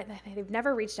 they've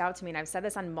never reached out to me, and I've said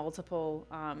this on multiple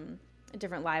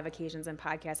different live occasions and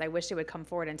podcasts. I wish they would come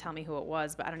forward and tell me who it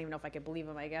was, but I don't even know if I could believe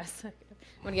them, I guess. I'm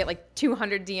going to get like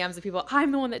 200 DMs of people,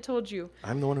 I'm the one that told you.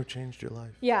 I'm the one who changed your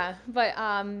life. Yeah, but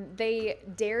they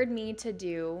dared me to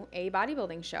do a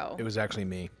bodybuilding show. It was actually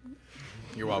me.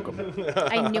 You're welcome.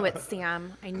 I knew it,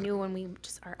 Sam. I knew when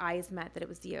our eyes met that it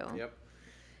was you. Yep.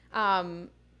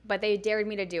 But they dared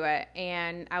me to do it,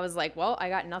 and I was like, well, I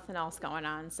got nothing else going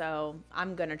on, so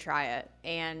I'm gonna try it.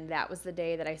 And that was the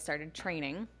day that I started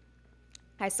training.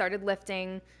 I started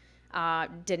lifting,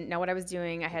 didn't know what I was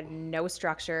doing. I had no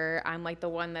structure. I'm like the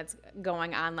one that's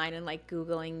going online and like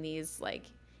Googling these like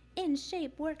in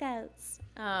shape workouts.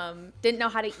 Didn't know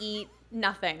how to eat,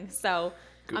 nothing. So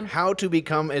How to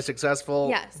become a successful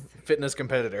Yes. fitness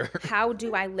competitor. how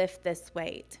do I lift this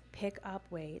weight? Pick up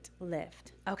weight,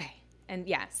 lift. Okay. And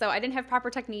yeah, so I didn't have proper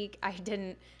technique. I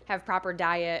didn't have proper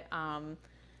diet.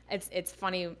 It's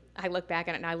funny. I look back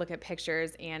at it and I look at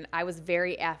pictures, and I was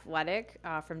very athletic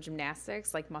from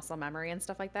gymnastics, like muscle memory and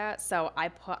stuff like that. So I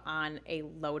put on a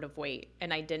load of weight,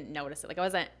 and I didn't notice it. Like I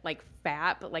wasn't like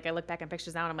fat, but like I look back at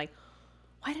pictures now, and I'm like,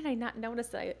 why did I not notice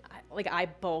that? I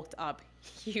bulked up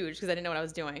huge because I didn't know what I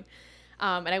was doing.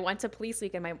 And I went to police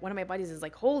week, and one of my buddies is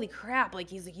like, holy crap! Like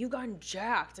he's like, you've gotten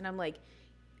jacked, and I'm like,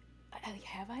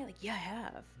 have I? Like, yeah, I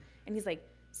have. And he's like,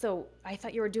 so I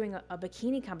thought you were doing a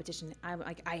bikini competition. I'm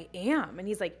like, I am. And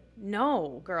he's like,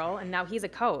 no, girl. And now he's a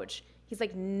coach. He's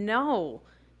like, no.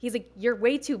 He's like, you're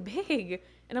way too big.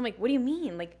 And I'm like, what do you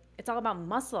mean? Like, it's all about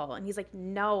muscle. And he's like,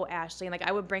 no, Ashley. And like,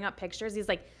 I would bring up pictures. He's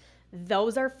like,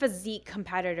 those are physique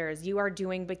competitors. You are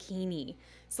doing bikini.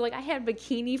 So like I had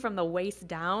bikini from the waist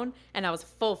down, and I was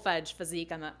full-fledged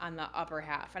physique on the upper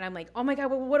half. And I'm like, oh my God,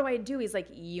 what do I do? He's like,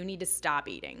 you need to stop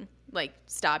eating. Like,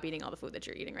 stop eating all the food that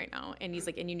you're eating right now. And he's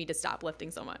like, and you need to stop lifting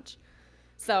so much.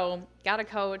 So got a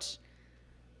coach.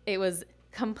 It was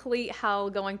complete hell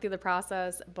going through the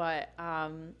process, but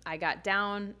I got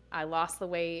down, I lost the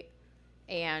weight,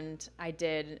 and I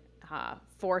did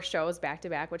 4 shows back to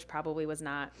back, which probably was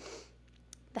not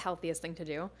the healthiest thing to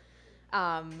do.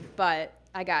 But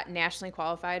I got nationally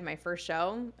qualified my first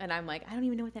show, and I'm like, I don't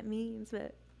even know what that means,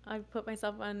 but I put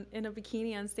myself in a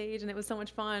bikini on stage, and it was so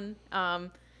much fun.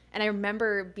 And I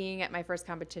remember being at my first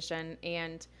competition,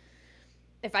 and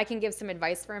if I can give some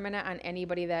advice for a minute on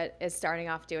anybody that is starting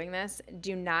off doing this,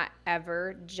 do not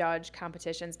ever judge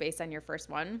competitions based on your first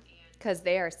one, because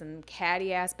they are some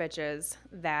catty ass bitches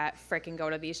that freaking go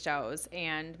to these shows.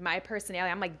 And my personality,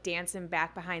 I'm like dancing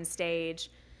back behind stage,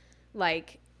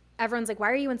 like everyone's like, why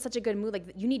are you in such a good mood? Like,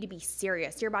 you need to be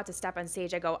serious. You're about to step on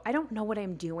stage. I go, I don't know what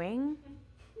I'm doing.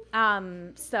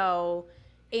 And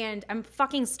I'm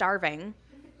fucking starving.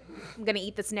 I'm going to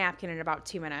eat this napkin in about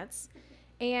 2 minutes.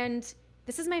 And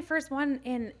this is my first one,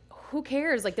 and who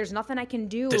cares? Like, there's nothing I can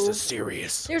do. This is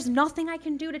serious. There's nothing I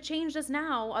can do to change this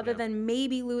now other than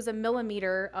maybe lose a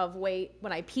millimeter of weight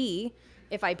when I pee,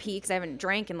 if I pee, because I haven't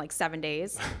drank in like 7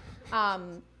 days.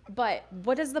 But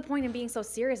what is the point in being so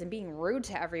serious and being rude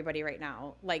to everybody right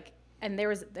now? Like, and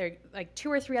there like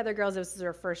 2 or 3 other girls, this was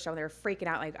their first show, and they were freaking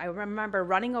out. Like, I remember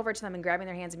running over to them and grabbing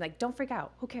their hands and being like, don't freak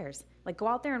out. Who cares? Like, go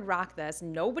out there and rock this.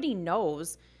 Nobody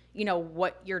knows,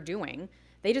 what you're doing.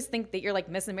 They just think that you're like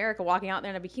Miss America walking out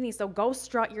there in a bikini. So go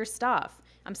strut your stuff.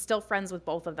 I'm still friends with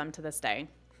both of them to this day.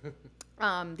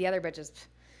 The other bitches.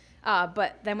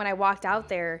 But then when I walked out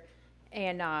there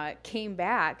and came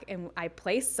back and I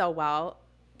placed so well,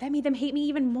 that made them hate me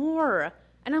even more.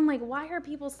 And I'm like, why are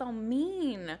people so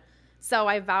mean? So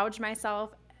I vouched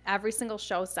myself every single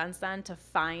show since then to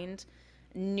find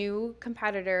new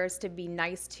competitors to be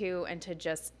nice to and to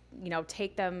just,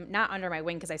 take them, not under my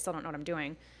wing because I still don't know what I'm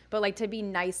doing, but like to be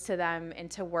nice to them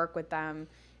and to work with them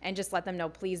and just let them know,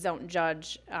 please don't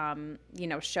judge,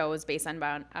 shows based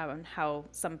on how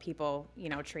some people,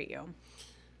 treat you.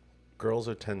 Girls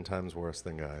are 10 times worse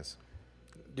than guys.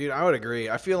 Dude, I would agree.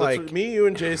 I feel That's like what, me, you,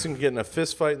 and Jason can get in a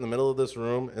fist fight in the middle of this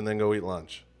room and then go eat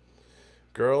lunch.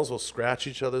 Girls will scratch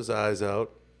each other's eyes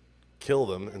out, kill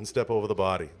them, and step over the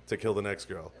body to kill the next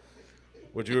girl.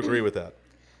 Would you agree with that?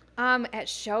 At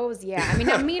shows, yeah. I mean,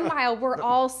 now, meanwhile, we're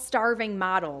all starving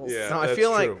models. Yeah, no, I that's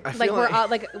feel true. like We're all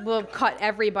like, we'll cut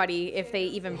everybody if they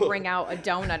even bring out a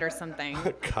donut or something.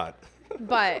 Cut.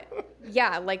 But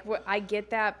yeah, like I get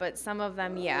that, but some of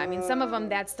them, yeah. I mean, some of them,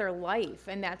 that's their life,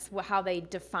 and that's how they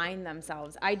define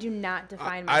themselves. I do not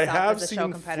define I myself have as a show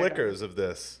seen competitor. flickers of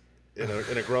this in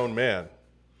a grown man.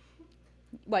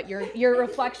 What, your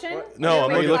reflection? No, Your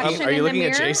I'm looking- reflection are you in the looking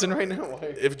at mirror? Jason right now?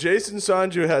 Why? If Jason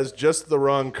Sanju has just the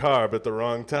wrong carb at the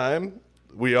wrong time,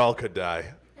 we all could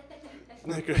die.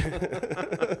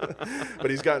 But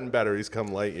he's gotten better. He's come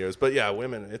light years. But yeah,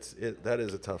 women, that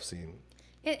is a tough scene.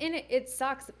 It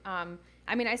sucks. I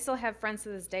mean, I still have friends to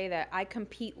this day that I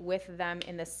compete with them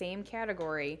in the same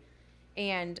category,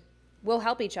 and we'll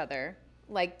help each other.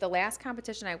 Like the last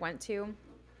competition I went to,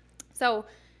 so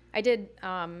I did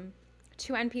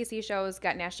 2 NPC shows,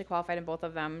 got nationally qualified in both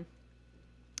of them.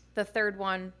 The third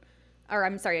one, or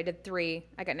I'm sorry, I did 3.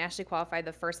 I got nationally qualified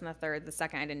the first and the third. The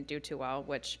second I didn't do too well,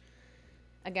 which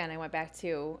again, I went back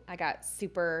to, I got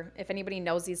super, if anybody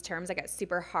knows these terms, I got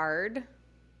super hard.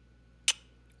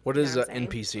 What does what I'm saying?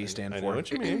 NPC stand I for? know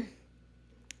what you mean.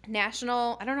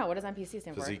 National, I don't know, what does NPC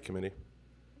stand for? Physique committee.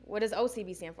 What does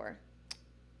OCB stand for?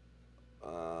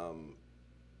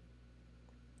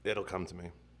 It'll come to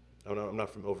me. I'm not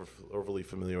overly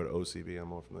familiar with OCB. I'm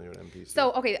more familiar with NPC.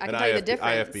 So, okay, I can tell you the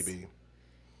difference. IFBB.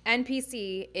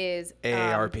 NPC is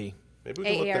AARP. Maybe we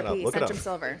can look that up. AARP, Look it up. Centrum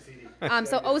Silver.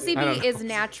 So OCB is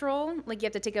natural, like you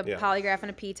have to take a Yeah. polygraph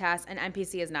and a P test, and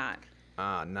NPC is not.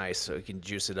 Ah, nice. So you can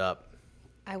juice it up.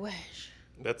 I wish.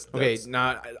 That's Okay,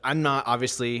 I'm not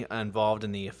obviously involved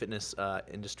in the fitness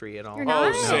industry at all. You're Oh,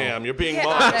 not? Sam, you're being Get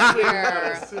modest. out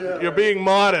of here. You're being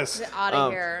modest. Get out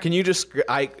of here. Can you just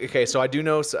okay, so I do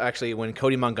know, so actually when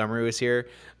Cody Montgomery was here,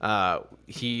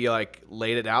 he like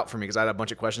laid it out for me because I had a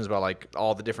bunch of questions about like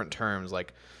all the different terms,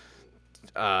 like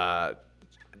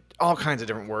all kinds of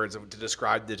different words to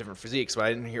describe the different physiques, but I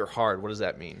didn't hear hard. What does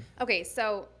that mean? Okay,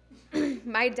 so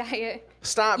my diet.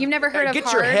 Stop. You've never heard of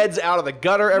Get your hard? heads out of the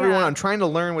gutter, everyone. Yeah. I'm trying to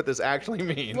learn what this actually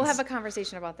means. We'll have a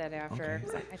conversation about that after.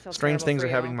 'cause I feel Strange terrible things for are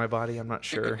you. happening in my body. I'm not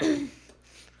sure. Hair in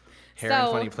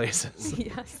So- funny places.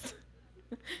 Yes.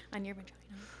 On your vagina.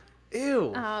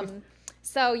 Ew.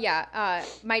 So yeah,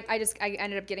 I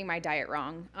ended up getting my diet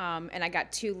wrong, and I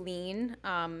got too lean.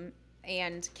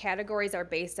 And categories are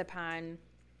based upon,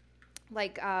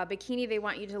 like bikini, they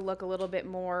want you to look a little bit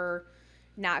more,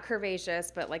 not curvaceous,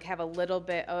 but like have a little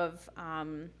bit of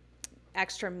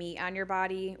extra meat on your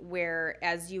body. Where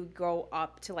as you go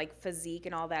up to like physique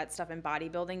and all that stuff in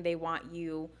bodybuilding, they want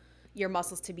your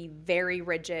muscles to be very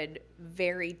rigid,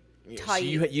 very tight. So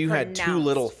you had too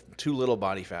pronounced. little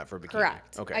body fat for bikini.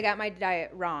 Correct. Okay. I got my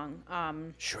diet wrong.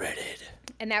 Shredded.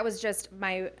 And that was just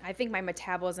I think my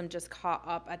metabolism just caught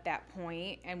up at that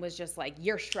point and was just like,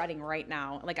 you're shredding right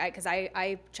now. Like because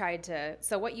I tried to,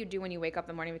 so what you do when you wake up in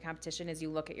the morning of a competition is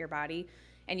you look at your body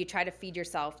and you try to feed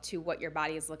yourself to what your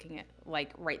body is looking at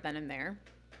like right then and there.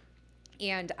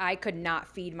 And I could not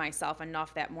feed myself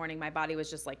enough that morning. My body was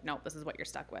just like, nope, this is what you're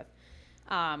stuck with.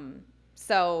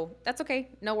 So that's okay.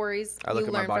 No worries. I look You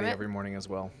at my learn body from it. every morning as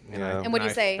well. Yeah. And what do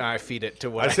you say? I feed it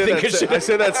to what I I say think it should. I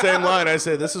say that same line. I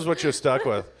say, this is what you're stuck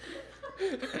with.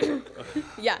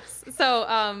 Yes.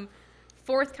 So,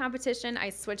 fourth competition, I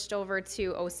switched over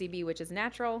to OCB, which is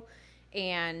natural,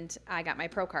 and I got my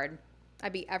pro card. I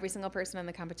beat every single person in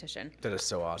the competition. That is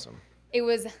so awesome. It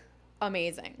was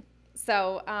amazing.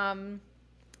 So,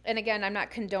 and again, I'm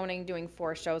not condoning doing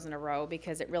 4 shows in a row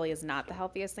because it really is not the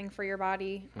healthiest thing for your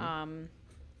body.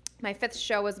 My 5th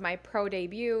show was my pro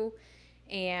debut,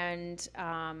 and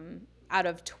out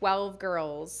of 12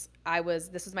 girls,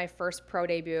 this was my first pro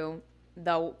debut.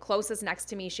 The closest next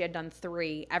to me, she had done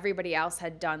 3. Everybody else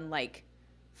had done like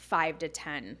 5 to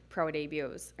 10 pro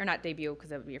debuts, or not debut because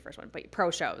that would be your first one, but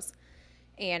pro shows.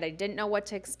 And I didn't know what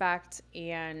to expect.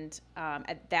 And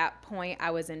at that point,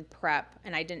 I was in prep,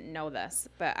 and I didn't know this,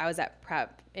 but I was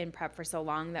in prep for so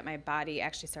long that my body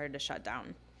actually started to shut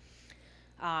down.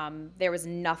 There was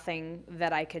nothing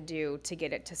that I could do to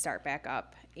get it to start back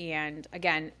up. And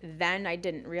again, then I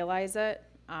didn't realize it.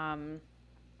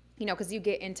 Because you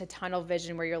get into tunnel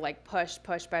vision where you're like, push,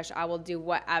 push, push. I will do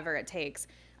whatever it takes.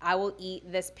 I will eat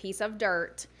this piece of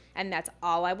dirt, and that's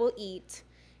all I will eat.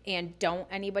 And don't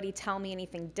anybody tell me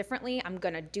anything differently. I'm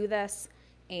going to do this,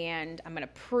 and I'm going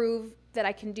to prove that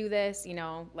I can do this.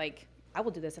 I will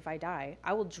do this if I die.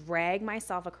 I will drag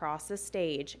myself across the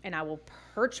stage, and I will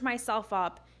perch myself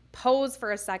up, pose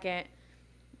for a second,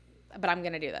 but I'm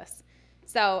going to do this.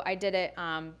 So I did it,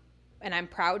 and I'm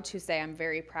proud to say I'm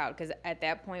very proud because at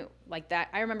that point, like that,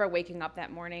 I remember waking up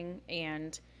that morning,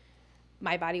 and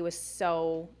my body was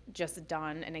so just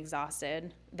done and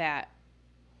exhausted that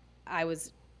I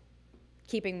was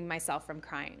keeping myself from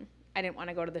crying. I didn't want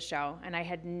to go to the show, and I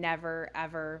had never,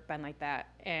 ever been like that.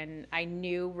 And I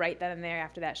knew right then and there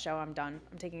after that show, I'm done.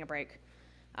 I'm taking a break.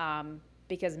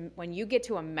 Because when you get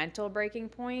to a mental breaking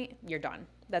point, you're done.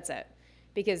 That's it.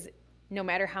 Because no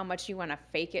matter how much you want to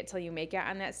fake it till you make it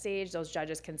on that stage, those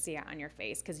judges can see it on your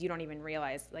face because you don't even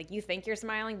realize. Like, you think you're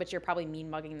smiling, but you're probably mean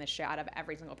mugging the shit out of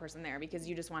every single person there because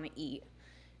you just want to eat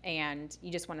and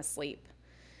you just want to sleep.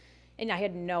 And I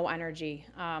had no energy.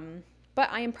 But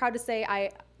I am proud to say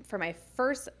for my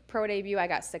first pro debut, I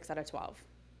got 6 out of 12.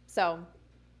 So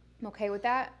I'm okay with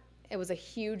that. It was a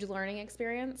huge learning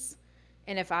experience.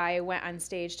 And if I went on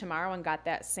stage tomorrow and got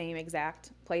that same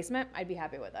exact placement, I'd be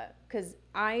happy with it. Because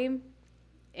I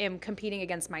am competing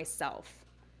against myself,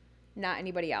 not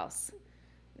anybody else.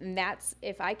 And that's,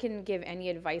 if I can give any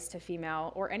advice to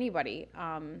female or anybody,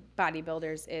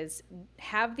 bodybuilders, is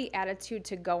have the attitude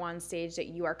to go on stage that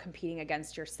you are competing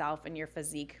against yourself and your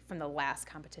physique from the last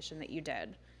competition that you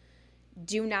did.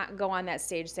 Do not go on that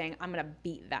stage saying, I'm going to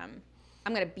beat them.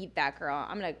 I'm going to beat that girl.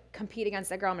 I'm going to compete against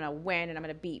that girl. I'm going to win and I'm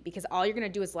going to beat, because all you're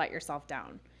going to do is let yourself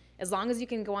down. As long as you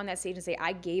can go on that stage and say,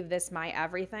 I gave this my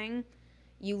everything,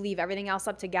 you leave everything else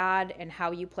up to God, and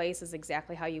how you place is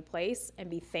exactly how you place, and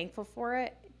be thankful for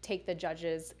it. Take the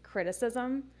judge's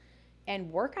criticism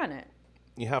and work on it.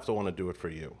 You have to want to do it for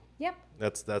you. Yep.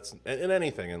 That's in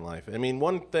anything in life. I mean,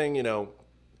 one thing, you know,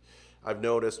 I've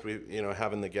noticed,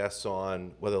 having the guests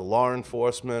on, whether law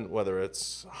enforcement, whether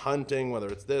it's hunting, whether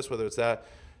it's this, whether it's that,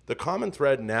 the common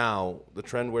thread now, the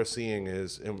trend we're seeing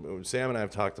is, and Sam and I have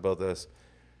talked about this,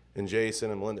 and Jason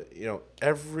and Melinda, you know,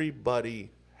 everybody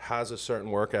has a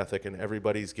certain work ethic, and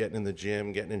everybody's getting in the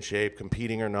gym, getting in shape,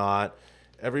 competing or not.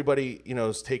 Everybody, you know,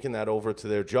 is taking that over to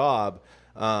their job.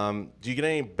 Do you get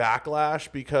any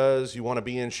backlash because you want to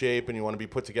be in shape and you want to be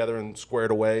put together and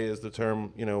squared away, is the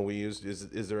term, you know, we use?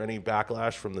 Is there any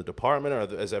backlash from the department,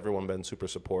 or has everyone been super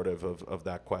supportive of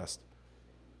that quest?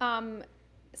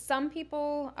 Some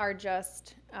people are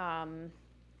just,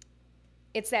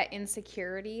 it's that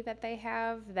insecurity that they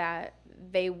have, that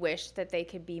they wish that they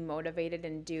could be motivated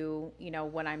and do, you know,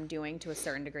 what I'm doing to a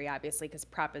certain degree, obviously, because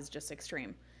prep is just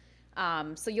extreme.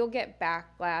 So you'll get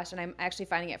backlash, and I'm actually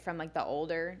finding it from like the old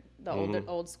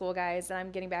school guys that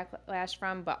I'm getting backlash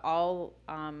from, but all,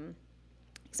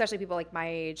 especially people like my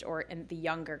age and the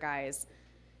younger guys,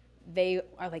 they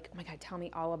are like, oh my God, tell me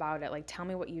all about it. Like, tell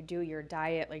me what you do, your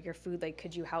diet, like your food, like,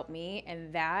 could you help me?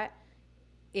 And that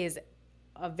is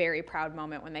a very proud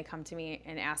moment when they come to me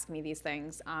and ask me these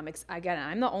things. Again,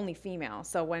 I'm the only female.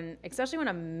 So especially when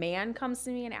a man comes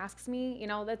to me and asks me, you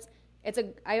know,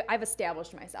 I've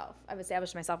established myself. I've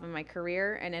established myself in my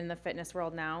career and in the fitness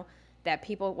world now, that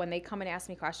people, when they come and ask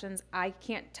me questions, I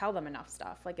can't tell them enough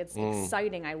stuff. Like, it's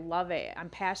exciting. I love it. I'm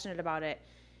passionate about it.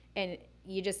 And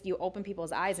you open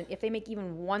people's eyes, and if they make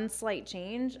even one slight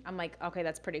change, I'm like, okay,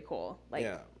 that's pretty cool. Like,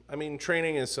 yeah. I mean,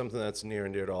 training is something that's near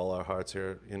and dear to all our hearts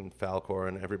here in Falkor,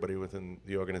 and everybody within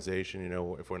the organization. You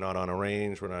know, if we're not on a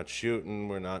range, we're not shooting,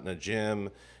 we're not in a gym,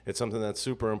 it's something that's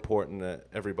super important to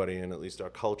everybody, and at least our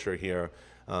culture here.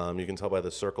 You can tell by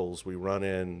the circles we run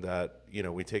in that, you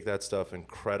know, we take that stuff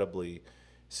incredibly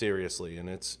seriously, and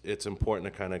it's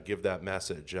important to kind of give that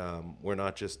message. We're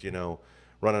not just, you know,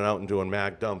 running out and doing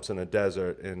mag dumps in a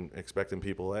desert and expecting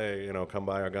people, hey, you know, come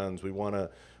buy our guns. We want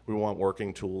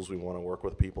working tools. We want to work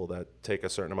with people that take a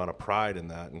certain amount of pride in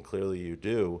that, and clearly you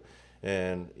do.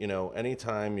 And, you know,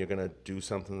 anytime you're going to do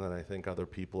something that I think other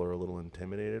people are a little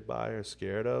intimidated by or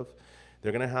scared of,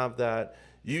 they're going to have that,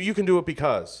 you can do it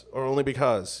because, or only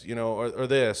because, you know, or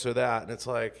this or that. And it's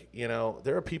like, you know,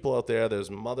 there are people out there,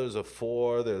 there's mothers of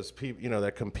 4, there's people, you know,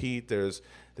 that compete, there's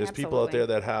people out there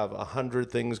that have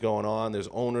 100 things going on, there's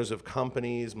owners of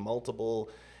companies,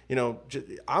 multiple, you know,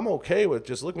 I'm okay with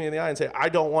just looking me in the eye and say, I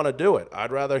don't want to do it.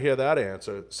 I'd rather hear that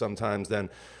answer sometimes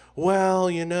than, well,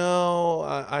 you know,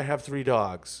 I have 3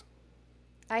 dogs.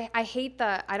 I hate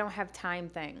the I don't have time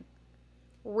thing.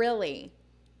 Really.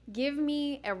 Give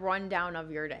me a rundown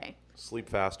of your day. Sleep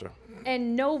faster.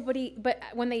 And nobody, but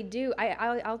when they do,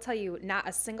 I'll tell you, not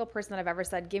a single person that I've ever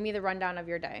said, give me the rundown of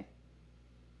your day,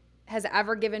 has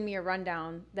ever given me a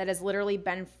rundown that has literally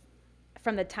been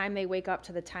from the time they wake up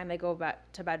to the time they go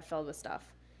to bed filled with stuff.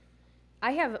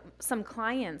 I have some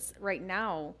clients right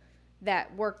now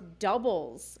that work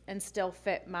doubles and still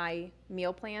fit my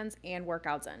meal plans and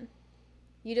workouts in.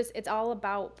 It's all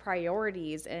about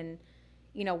priorities. And,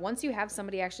 you know, once you have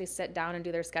somebody actually sit down and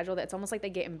do their schedule, it's almost like they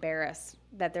get embarrassed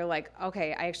that they're like,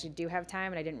 okay, I actually do have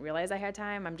time and I didn't realize I had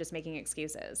time. I'm just making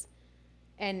excuses.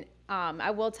 And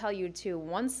I will tell you too,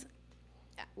 once,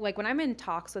 like when I'm in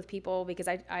talks with people, because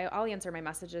I'll answer my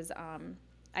messages.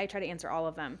 I try to answer all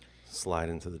of them. Slide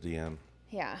into the DM.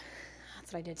 Yeah,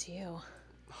 that's what I did to you.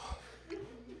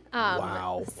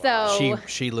 Wow. So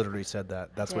she literally said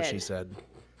that. That's what she said.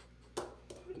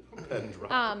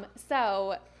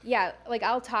 So yeah, like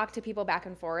I'll talk to people back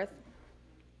and forth,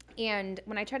 and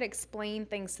when I try to explain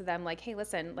things to them, like, hey,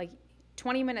 listen, like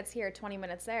 20 minutes here, 20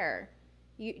 minutes there,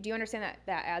 do you understand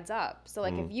that adds up? So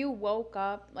like if you woke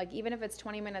up, like even if it's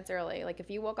 20 minutes early, like if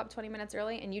you woke up 20 minutes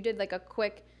early and you did like a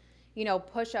quick, you know,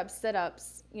 push-ups,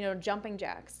 sit-ups, you know, jumping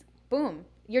jacks, boom,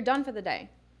 you're done for the day.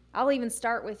 I'll even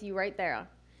start with you right there.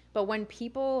 But when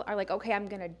people are like, okay, I'm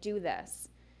going to do this,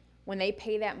 when they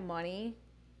pay that money,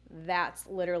 that's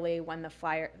literally when the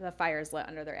fire's lit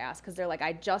under their ass, because they're like,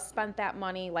 I just spent that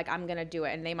money, like I'm going to do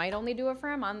it. And they might only do it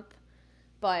for a month,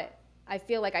 but I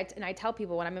feel like and I tell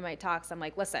people when I'm in my talks, I'm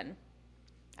like, listen,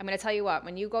 I'm going to tell you what,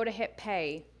 when you go to hit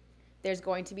pay, there's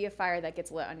going to be a fire that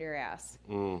gets lit under your ass.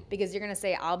 Because you're going to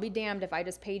say, I'll be damned if I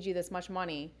just paid you this much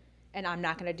money and I'm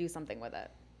not going to do something with it.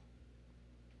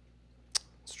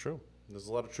 It's true. There's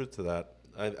a lot of truth to that.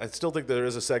 I still think there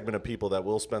is a segment of people that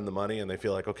will spend the money and they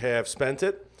feel like, okay, I've spent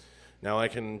it. Now I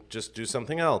can just do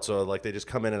something else. Or like they just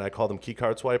come in and I call them key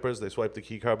card swipers. They swipe the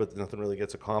key card, but nothing really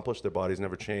gets accomplished. Their body's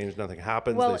never changed. Nothing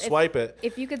happens. Well, they swipe it.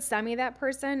 If you could send me that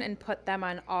person and put them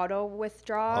on auto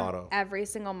withdraw every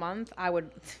single month, I would.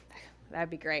 That'd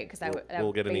be great because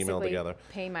we'll get an email together.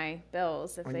 Pay my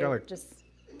bills if they just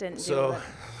didn't do it.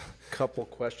 Couple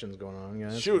questions going on,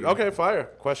 guys. Shoot. Okay, fire.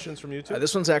 Questions from YouTube?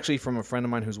 This one's actually from a friend of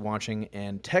mine who's watching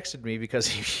and texted me because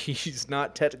he's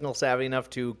not technical savvy enough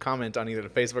to comment on either the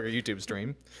Facebook or YouTube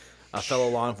stream. A fellow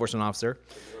law enforcement officer.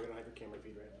 You're gonna have your camera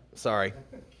feed right now. Sorry.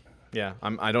 Yeah,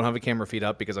 I don't have a camera feed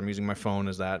up because I'm using my phone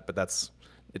as that, but it's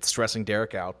stressing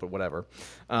Derek out, but whatever.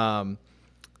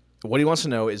 What he wants to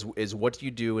know is what do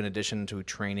you do in addition to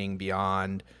training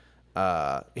beyond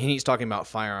he's talking about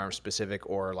firearm specific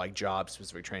or like job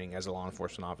specific training as a law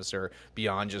enforcement officer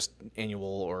beyond just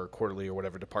annual or quarterly or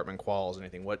whatever department quals,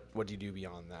 anything. What do you do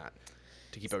beyond that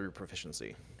to keep up your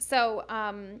proficiency? So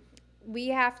we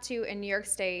have to, in New York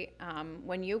State,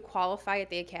 when you qualify at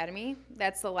the academy,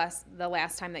 that's the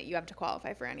last time that you have to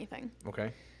qualify for anything.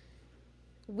 Okay.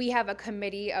 We have a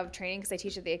committee of training because I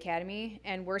teach at the academy,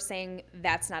 and we're saying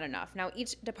that's not enough. Now,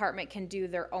 each department can do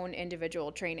their own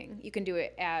individual training. You can do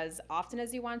it as often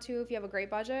as you want to if you have a great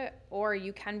budget, or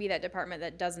you can be that department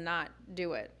that does not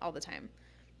do it all the time.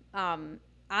 On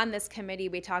this committee,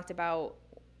 we talked about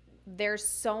there's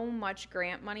so much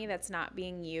grant money that's not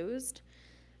being used.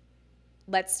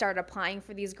 Let's start applying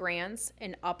for these grants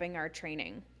and upping our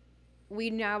training. We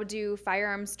now do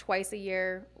firearms twice a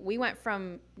year. We went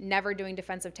from never doing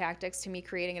defensive tactics to me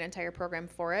creating an entire program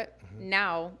for it. Mm-hmm.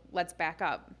 Now, let's back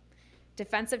up.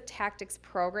 Defensive tactics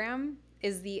program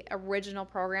is the original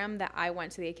program that I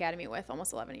went to the academy with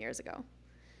almost 11 years ago.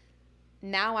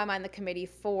 Now I'm on the committee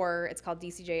for, it's called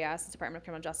DCJS, Department of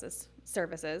Criminal Justice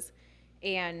Services.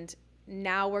 And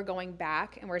now we're going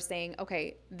back and we're saying,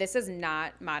 okay, this is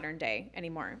not modern day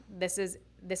anymore. This is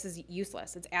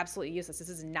useless. It's absolutely useless. This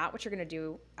is not what you're going to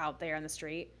do out there on the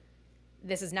street.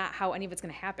 This is not how any of it's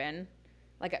going to happen.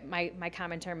 Like my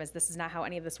common term is this is not how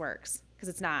any of this works, because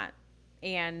it's not.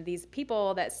 And these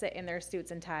people that sit in their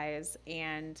suits and ties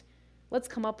and let's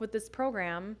come up with this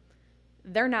program,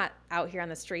 they're not out here on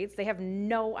the streets. They have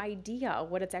no idea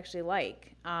what it's actually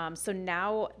like. So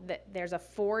now that there's a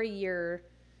 4-year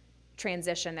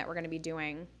transition that we're going to be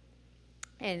doing,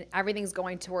 and everything's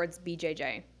going towards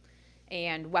BJJ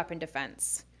and weapon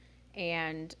defense.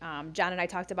 And John and I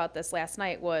talked about this last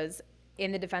night, was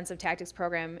in the defensive tactics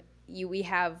program, we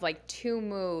have like 2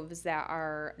 moves that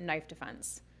are knife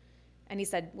defense. And he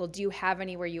said, well, do you have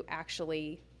any where you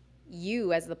actually,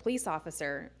 you as the police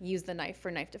officer, use the knife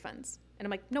for knife defense? And I'm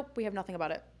like, nope, we have nothing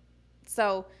about it.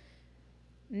 So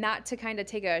not to kind of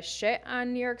take a shit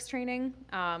on New York's training,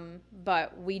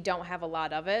 but we don't have a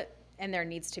lot of it, and there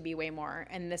needs to be way more.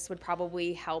 And this would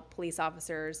probably help police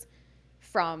officers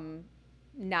from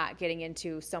not getting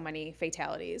into so many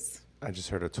fatalities. I just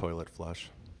heard a toilet flush.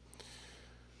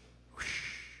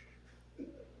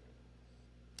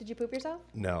 Did you poop yourself?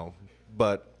 No,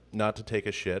 but not to take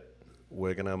a shit,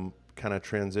 we're going to kind of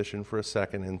transition for a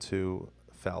second into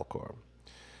Falcor.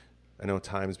 I know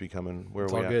time's becoming, where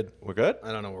it's are we all at? Good. We're good?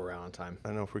 I don't know where we're at on time. I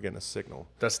don't know if we're getting a signal.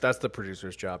 That's the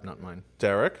producer's job, not mine.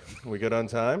 Derek, we good on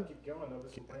time? Keep going. I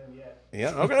wasn't playing yet.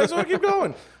 Yeah, okay, so keep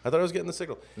going. I thought I was getting the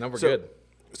signal. No, we're good.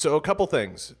 So a couple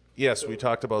things. Yes, we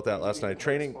talked about that last night.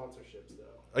 Training. Sponsorships,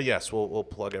 though. Yes, we'll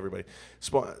plug everybody.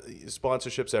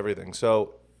 Sponsorships, everything.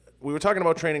 So we were talking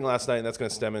about training last night, and that's going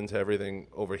to stem into everything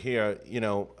over here.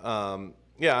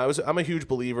 I'm a huge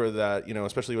believer that,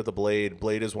 especially with the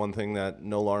blade is one thing that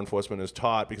no law enforcement is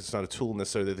taught, because it's not a tool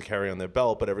necessarily to carry on their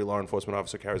belt, but every law enforcement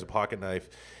officer carries a pocket knife,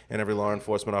 and every law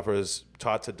enforcement officer is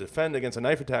taught to defend against a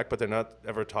knife attack, but they're not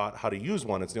ever taught how to use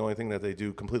one. It's the only thing that they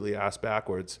do completely ass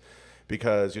backwards,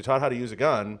 because you're taught how to use a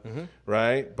gun,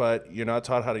 right? But you're not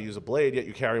taught how to use a blade, yet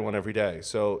you carry one every day.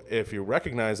 So if you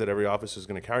recognize that every officer is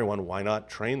going to carry one, why not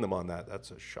train them on that?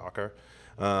 That's a shocker.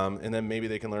 And then maybe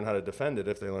they can learn how to defend it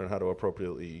if they learn how to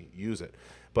appropriately use it.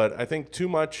 But I think too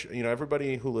much,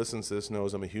 everybody who listens to this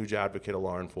knows I'm a huge advocate of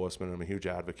law enforcement. I'm a huge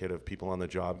advocate of people on the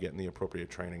job getting the appropriate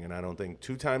training. And I don't think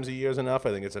 2 times a year is enough.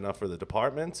 I think it's enough for the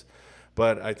departments.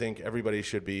 But I think everybody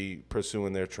should be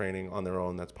pursuing their training on their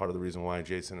own. That's part of the reason why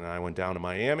Jason and I went down to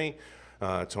Miami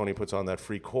Tony puts on that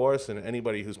free course, and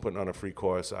anybody who's putting on a free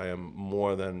course, I am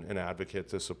more than an advocate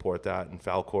to support that. And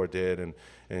Falcor did,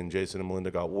 and Jason and Melinda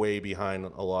got way behind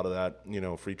a lot of that,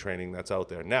 free training that's out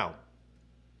there. Now,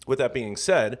 with that being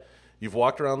said, you've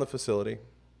walked around the facility,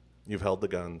 you've held the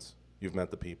guns, you've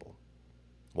met the people.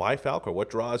 Why Falcor?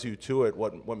 What draws you to it?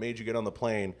 What made you get on the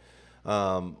plane?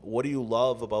 What do you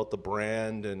love about the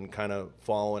brand and kind of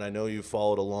following? I know you've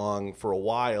followed along for a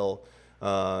while.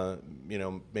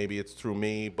 Maybe it's through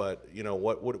me, but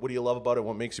what do you love about it?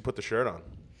 What makes you put the shirt on?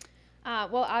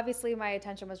 Well, obviously my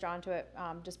attention was drawn to it,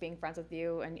 just being friends with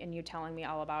you and you telling me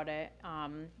all about it.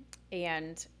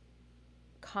 And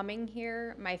coming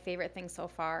here, my favorite thing so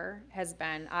far has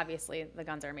been, obviously the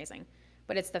guns are amazing,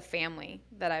 but it's the family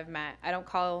that I've met. I don't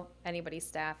call anybody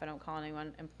staff. I don't call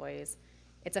anyone employees.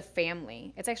 It's a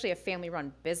family. It's actually a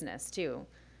family-run business too.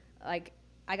 Like,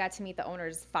 I got to meet the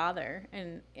owner's father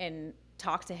and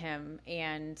talk to him,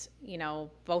 and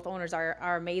both owners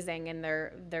are amazing, and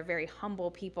they're very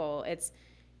humble people. It's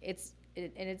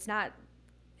not.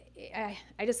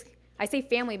 I say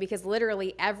family because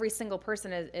literally every single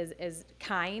person is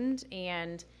kind,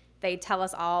 and they tell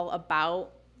us all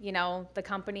about the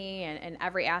company and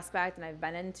every aspect, and I've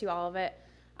been into all of it.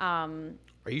 Are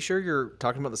you sure you're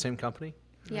talking about the same company?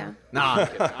 Yeah. No, I'm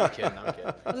kidding. I'm kidding. I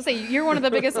was gonna say you're one of the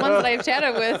biggest ones that I've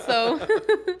chatted with, so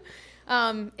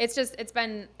it's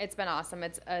been awesome.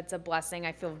 It's a blessing.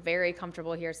 I feel very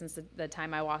comfortable here since the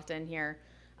time I walked in here,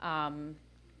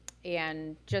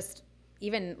 and just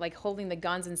even like holding the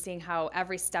guns and seeing how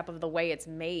every step of the way it's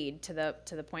made to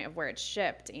the point of where it's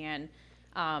shipped, and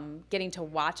getting to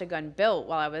watch a gun built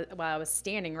while I was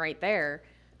standing right there.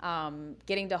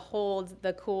 Getting to hold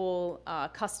the cool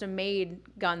custom-made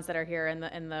guns that are here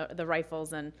and the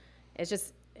rifles, and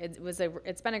it's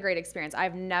been a great experience.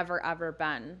 I've never ever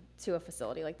been to a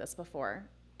facility like this before,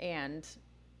 and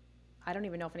I don't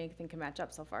even know if anything can match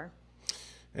up so far.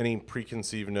 Any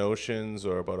preconceived notions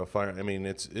or about a fire? I mean,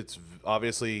 it's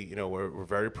obviously we're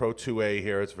very pro 2A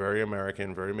here. It's very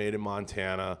American, very made in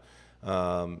Montana.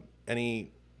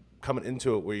 Any coming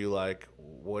into it where you like,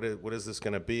 what is this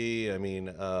going to be? I mean,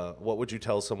 what would you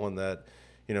tell someone that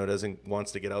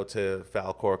wants to get out to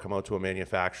Falcor, come out to a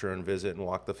manufacturer and visit and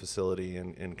walk the facility,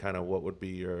 and kind of what would be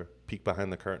your peek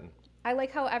behind the curtain? I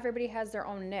like how everybody has their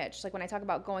own niche. Like when I talk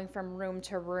about going from room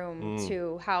to room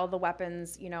to how the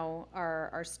weapons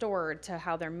are stored, to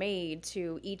how they're made,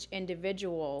 to each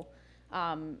individual,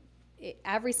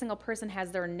 every single person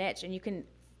has their niche, and you can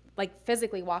like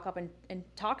physically walk up and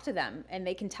talk to them, and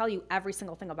they can tell you every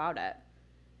single thing about it.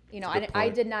 I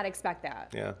did not expect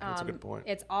that. Yeah, that's a good point.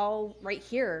 It's all right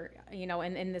here,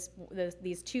 in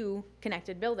these two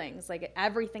connected buildings. Like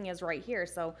everything is right here.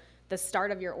 So the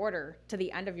start of your order to the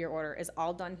end of your order is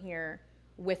all done here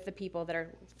with the people that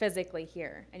are physically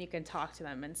here, and you can talk to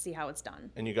them and see how it's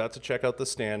done. And you got to check out the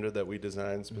standard that we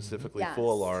designed specifically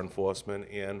for law enforcement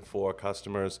and for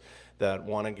customers that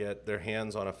want to get their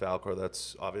hands on a Falcor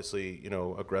that's obviously,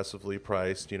 aggressively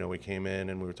priced. We came in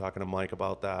and we were talking to Mike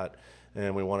about that,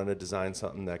 and we wanted to design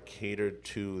something that catered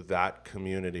to that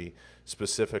community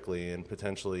specifically, and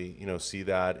potentially, see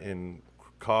that in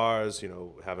cars,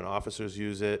 having officers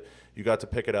use it. You got to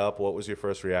pick it up. What was your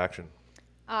first reaction?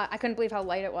 I couldn't believe how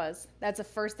light it was. That's the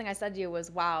first thing I said to you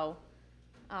was, wow.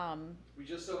 We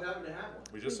just so happen to have one.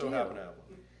 We just so happen to have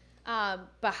one.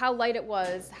 But how light it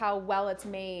was, how well it's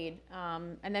made.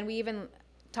 And then we even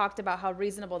talked about how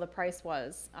reasonable the price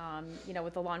was,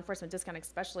 with the law enforcement discount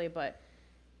especially. But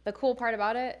the cool part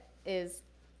about it is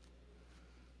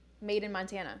made in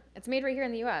Montana. It's made right here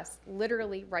in the U.S.,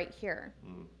 literally right here.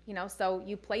 So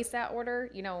you place that order,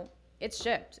 it's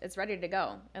shipped, it's ready to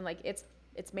go. And like, it's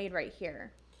made right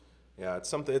here. Yeah,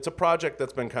 it's a project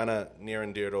that's been kind of near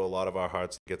and dear to a lot of our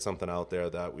hearts, to get something out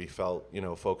there that we felt,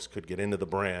 folks could get into the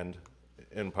brand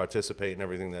and participate in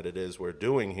everything that it is we're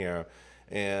doing here,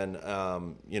 and,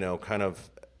 kind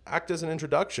of act as an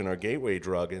introduction or gateway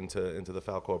drug into the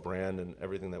Falcor brand and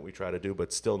everything that we try to do,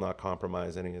 but still not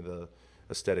compromise any of the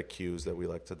aesthetic cues that we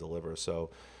like to deliver. So,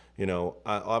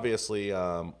 obviously,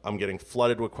 I'm getting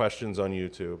flooded with questions on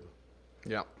YouTube.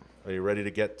 Yeah. Are you ready to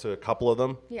get to a couple of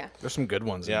them? Yeah. There's some good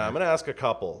ones. Yeah, I'm going to ask a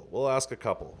couple. We'll ask a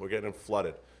couple. We're getting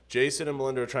flooded. Jason and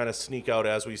Melinda are trying to sneak out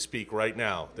as we speak right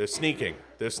now. They're sneaking.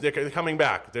 They're coming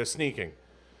back. They're sneaking.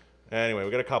 Anyway, we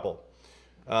got a couple.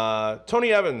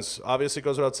 Tony Evans obviously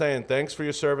goes without saying, thanks for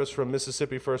your service from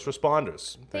Mississippi First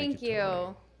Responders. Thank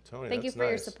you. Tony, Thank you that's for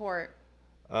your nice. support.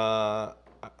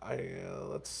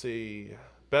 Let's see.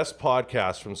 Best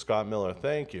podcast from Scott Miller.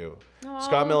 Thank you. Aw.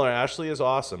 Scott Miller, Ashley is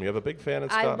awesome. You have a big fan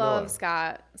of Scott Miller. I love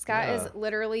Scott. Scott Yeah. is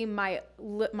literally my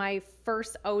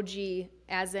first OG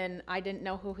as in I didn't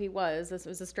know who he was. This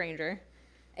was a stranger.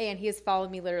 And he has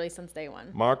followed me literally since day one.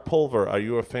 Mark Pulver, are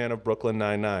you a fan of Brooklyn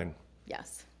Nine-Nine?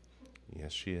 Yes.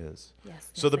 Yes, she is. Yes.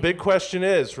 So the big question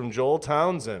is from Joel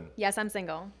Townsend. Yes, I'm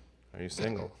single. Are you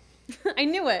single? I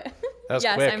knew it. That was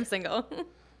yes, quick. I'm single.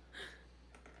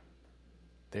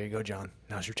 There you go, John.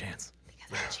 Now's your chance.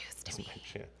 Because I choose to be.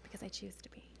 Yeah. Because I choose to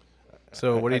be.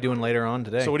 So what are you doing later on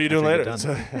today? So what are you doing after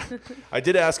later? you get done? So, I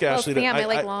did ask Well, Ashley. Sam, I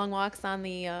like I, long walks on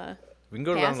the. We can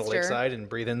go down to the pasture. lakeside and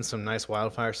breathe in some nice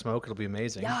wildfire smoke. It'll be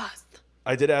amazing. Yes.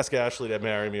 I did ask Ashley to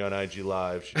marry me on IG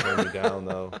Live. She turned me down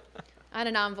though. On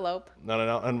an envelope. Not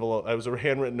an envelope. It was a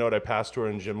handwritten note I passed to her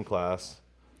in gym class.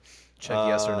 Check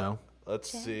yes or no. Let's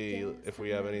see if we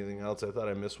have anything else. I thought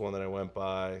I missed one that I went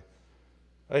by.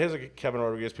 Here's a Kevin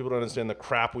Rodriguez. People don't understand the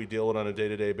crap we deal with on a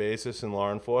day-to-day basis in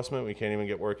law enforcement. We can't even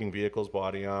get working vehicles,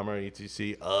 body armor,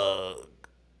 etc.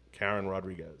 Karen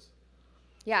Rodriguez.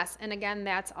 Yes, and again,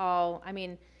 that's all. I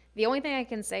mean, the only thing I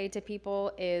can say to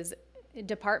people is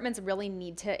departments really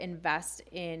need to invest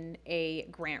in a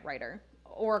grant writer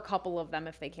or a couple of them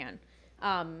if they can.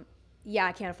 Yeah,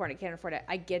 I can't afford it.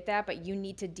 I get that, but you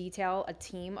need to detail a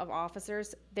team of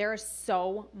officers. There is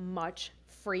so much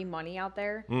free money out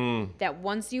there that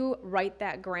once you write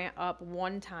that grant up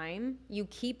one time, you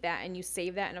keep that and you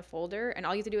save that in a folder, and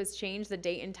all you have to do is change the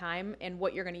date and time and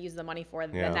what you're going to use the money for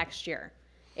the next year.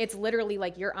 It's literally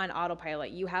like you're on autopilot.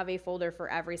 You have a folder for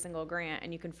every single grant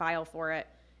and you can file for it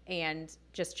and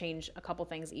just change a couple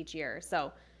things each year.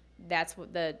 So that's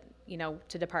what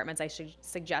to departments, I should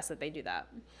suggest that they do that.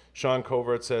 Sean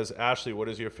Covert says, Ashley, what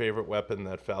is your favorite weapon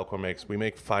that Falcor makes? We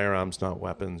make firearms, not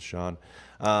weapons, Sean.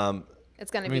 It's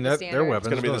going to I mean, be the they're standard. weapons. It's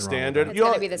going to be the Nothing wrong with standard. It's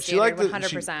gonna be the she liked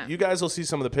standard, 100%. You guys will see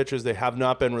some of the pictures. They have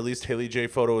not been released. Haley J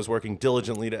Photo is working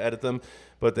diligently to edit them,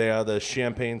 but they are the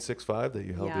Champagne 6.5 that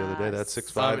you held the other day. That's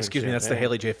Yes. 6.5. Excuse me, that's the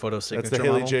Haley J Photo signature That's the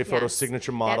Haley model? J Photo Yes.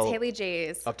 signature model. That's Haley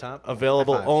J's. Up top?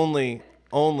 Available High five.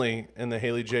 only in the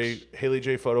Haley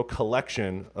J Photo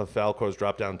collection of Falcor's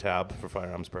drop-down tab for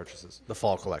firearms purchases. The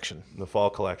fall collection. The fall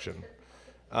collection.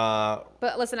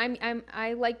 But listen,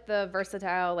 I like the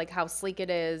versatile, like how sleek it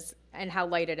is and how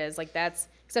light it is. Like that's,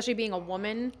 especially being a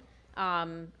woman.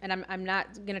 And I'm not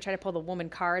gonna try to pull the woman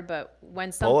card, but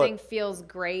when something feels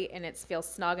great and it feels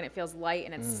snug and it feels light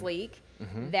and it's sleek,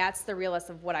 that's the realist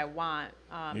of what I want.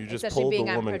 You just especially pulled the being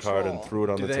on woman card and patrol. threw it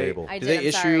on the table. I Do did, they I'm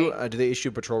issue sorry. do they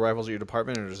issue patrol rifles at your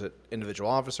department, or is it individual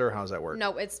officer? How does that work?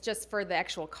 No, it's just for the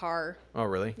actual car. Oh,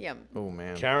 really? Yep. Oh,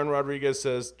 man. Karen Rodriguez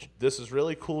says, "This is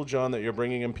really cool, John, that you're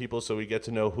bringing in people so we get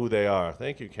to know who they are."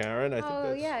 Thank you, Karen. I think Oh,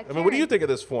 that's, yeah, I mean, what do you Karen. think of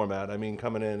this format? I mean,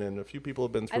 coming in and a few people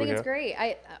have been through I think here. it's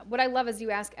great. What I love is you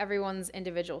ask everyone's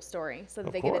individual story so that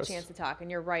Of they get course. a chance to talk.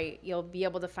 And you're right. You'll be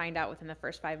able to find out within the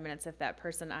first 5 minutes if that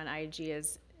person on IG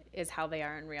is how they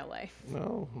are in real life,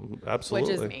 No, absolutely.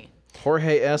 which is me.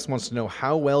 Jorge S. wants to know,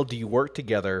 how well do you work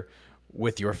together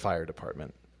with your fire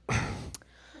department?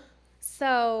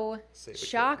 So, Save a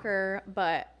shocker,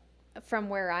 but from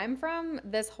where I'm from,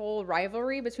 this whole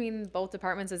rivalry between both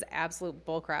departments is absolute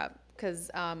bullcrap.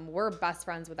 Because we're best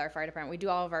friends with our fire department. We do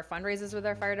all of our fundraisers with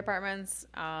our fire departments.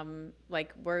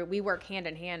 We work hand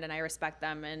in hand, and I respect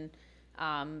them. And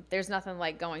there's nothing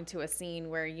like going to a scene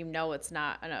where you know it's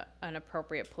not an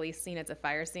appropriate police scene; it's a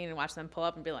fire scene, and watch them pull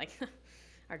up and be like,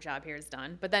 "Our job here is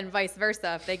done." But then vice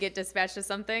versa, if they get dispatched to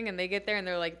something and they get there and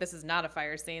they're like, "This is not a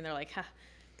fire scene," they're like,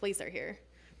 "Police are here."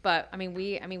 But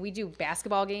we do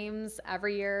basketball games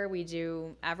every year. We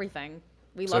do everything.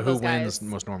 We So love who those guys. wins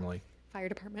most normally? Fire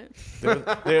department.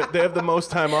 they have the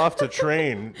most time off to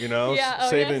train, you know, Yeah, oh, yeah,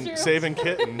 saving true. saving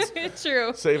kittens.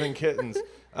 True. Saving kittens.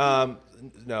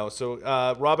 No, so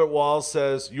Robert Walls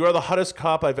says, "You are the hottest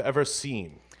cop I've ever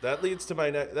seen." That leads to my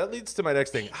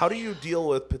next thing. How do you deal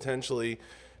with potentially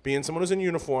being someone who's in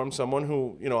uniform, someone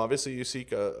who, you know, obviously you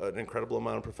seek an incredible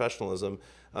amount of professionalism.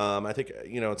 I think,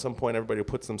 you know, at some point everybody who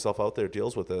puts themselves out there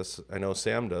deals with this. I know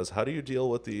Sam does. How do you deal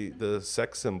with the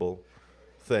sex symbol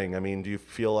thing? I mean, do you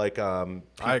feel like people,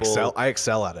 I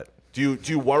excel at it. Do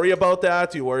you worry about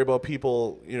that? Do you worry about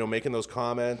people, you know, making those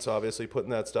comments, obviously putting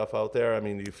that stuff out there? I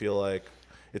mean, do you feel like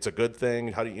it's a good thing?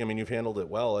 How do you, I mean, you've handled it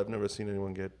well. I've never seen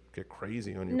anyone get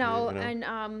crazy on your No, page, you know?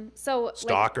 and so like,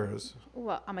 Stalkers.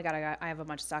 well, oh my god, I have a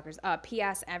bunch of stalkers.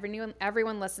 P.S.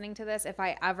 Everyone listening to this, if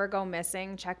I ever go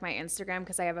missing, check my Instagram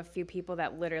because I have a few people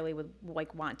that literally would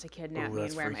like want to kidnap me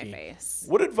that's and wear freaky. my face.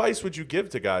 What advice would you give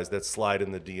to guys that slide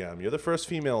in the DM? You're the first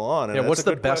female on. And Yeah, that's what's a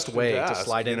the good best question way to ask,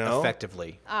 slide in you know?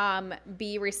 effectively?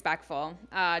 Be respectful.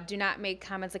 Do not make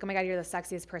comments like, "Oh my god, you're the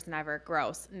sexiest person ever."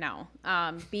 Gross. No.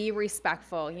 Be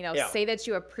respectful. You know, Yeah. say that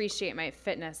you appreciate my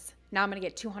fitness Now I'm going to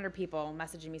get 200 people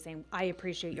messaging me saying, I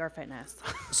appreciate your fitness.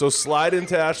 So slide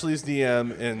into Ashley's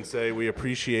DM and say, we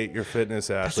appreciate your fitness,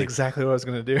 That's Ashley. exactly what I was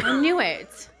gonna do. I knew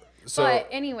it. So- But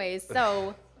anyways,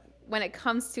 so when it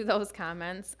comes to those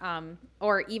comments,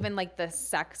 or even like the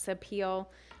sex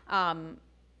appeal,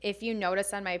 if you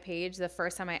notice on my page, the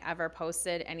first time I ever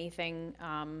posted anything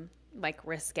like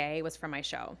risque was from my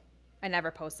show. I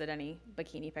never posted any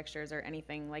bikini pictures or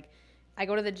anything. Like, I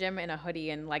go to the gym in a hoodie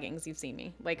and leggings. You've seen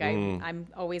me. Like, I'm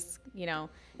always, you know,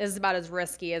 this is about as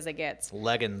risky as it gets.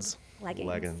 Leggings.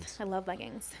 Leggings. I love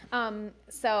leggings.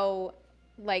 So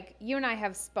like you and I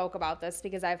have spoke about this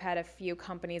because I've had a few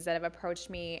companies that have approached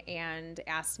me and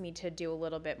asked me to do a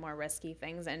little bit more risky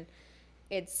things, and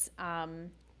it's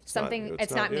something. you. It's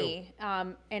It's not not me.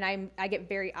 And I get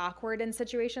very awkward in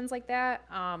situations like that.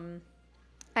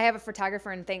 I have a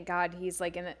photographer, and thank God he's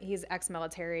like he's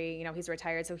ex-military. You know, he's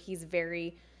retired, so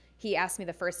he asked me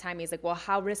the first time. He's like, "Well,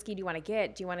 how risky do you want to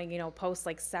get? Do you want to, you know, post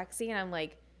like sexy?" And I'm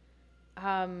like,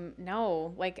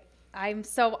 no, like I'm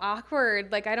so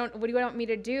awkward. Like, what do you want me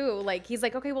to do? Like, he's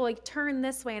like, okay, well, like turn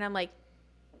this way. And I'm like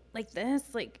this,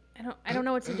 like, I don't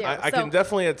know what to do. I can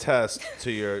definitely attest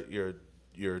to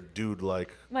your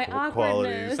dude-like My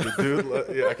qualities.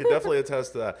 Yeah, I can definitely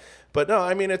attest to that. But no,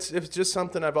 I mean, it's just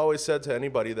something I've always said to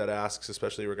anybody that asks,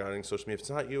 especially regarding social media. If it's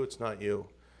not you, it's not you.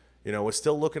 You know, we're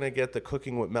still looking to get the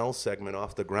Cooking with Mel segment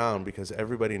off the ground because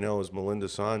everybody knows Melinda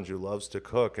Sanju loves to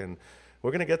cook, and we're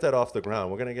going to get that off the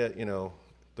ground. We're going to get, you know,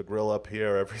 the grill up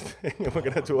here, everything, and we're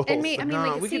going to do a whole And me, I mean,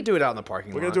 No, like, we see, could do it out in the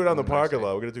parking lot. We're going to do it on the next parking day.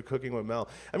 lot. We're going to do Cooking with Mel.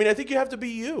 I mean, I think you have to be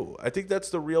you. I think that's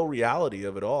the real reality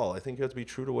of it all. I think you have to be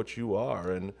true to what you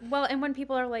are. And well, and when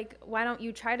people are like, why don't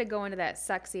you try to go into that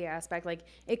sexy aspect? Like,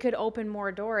 it could open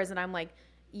more doors. And I'm like,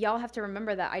 y'all have to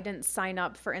remember that I didn't sign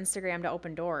up for Instagram to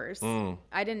open doors.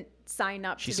 I didn't sign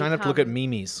up. She to signed up to look at become-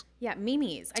 memes. Yeah,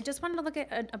 memes. I just wanted to look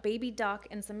at a baby duck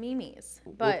and some memes.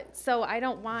 But so I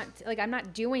don't want, like, I'm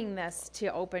not doing this to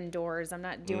open doors. I'm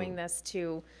not doing this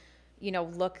to, you know,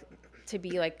 look to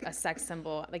be like a sex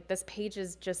symbol. Like, this page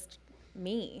is just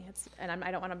me.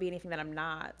 I don't want to be anything that I'm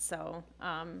not. So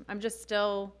I'm just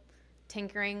still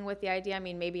tinkering with the idea. I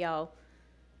mean, maybe I'll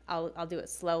do it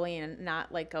slowly and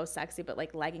not like go sexy, but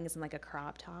like leggings and like a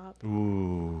crop top.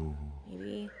 ooh,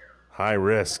 Maybe high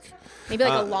risk. like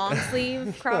a long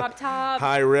sleeve crop top.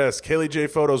 High risk. Haley J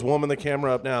Photos, woman the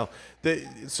camera up now.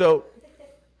 So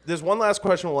there's one last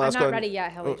question we'll I'm ask not on. ready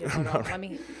yet, Helly. Let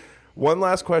me. One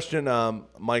last question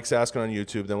Mike's asking on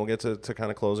YouTube, then we'll get to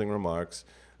kind of closing remarks.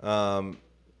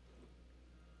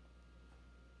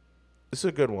 This is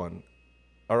a good one.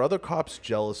 Are other cops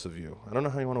jealous of you? I don't know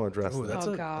how you want to address that. that's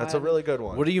Oh, a- God. That's a really good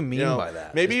one. What do you mean by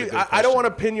that? Maybe is the good I don't want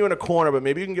question. to pin you in a corner, but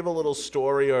maybe you can give a little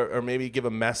story or maybe give a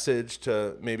message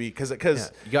to maybe because Yeah,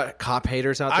 you got cop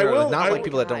haters out I there. will- Not I like will-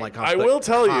 people that don't like cops. I but will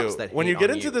tell cops you, that when hate you get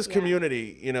on into you. this Yeah.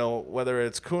 community, you know, whether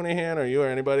it's Coonihan or you or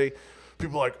anybody,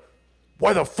 people are like,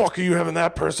 why the fuck are you having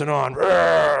that person on?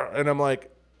 And I'm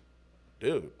like,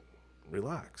 dude,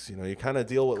 relax. You know, you kind of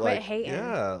deal with Quit like, hating.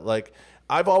 yeah, like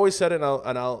I've always said it, and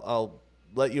I'll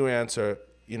let you answer.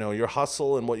 You know, your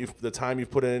hustle and the time you've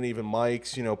put in, even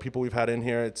Mike's, you know, people we've had in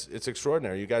here, it's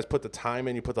extraordinary. You guys put the time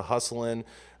in, you put the hustle in.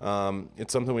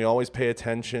 It's something we always pay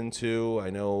attention to. I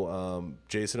know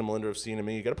Jason and Melinda have seen in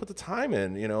me. You got to put the time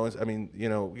in. You know, I mean, you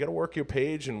know, you got to work your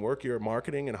page and work your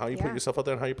marketing and how you put Yeah. yourself out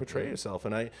there and how you portray yourself.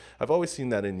 And I've always seen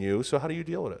that in you. So how do you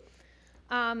deal with it?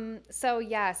 So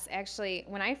yes, actually,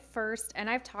 when I first, and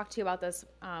I've talked to you about this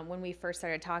when we first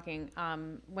started talking,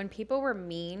 when people were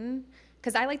mean,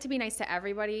 because I like to be nice to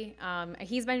everybody.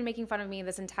 He's been making fun of me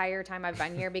this entire time I've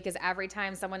been here because every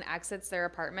time someone exits their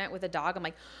apartment with a dog, I'm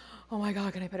like, oh my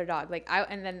God, can I pet a dog?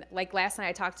 And then last night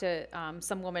I talked to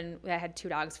some woman that had 2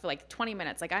 dogs for like 20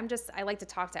 minutes. Like, I like to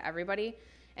talk to everybody.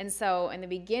 And so in the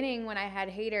beginning, when I had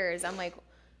haters, I'm like,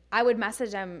 I would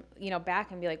message them, you know,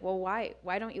 back and be like, well, why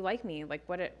don't you like me? Like,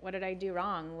 what did I do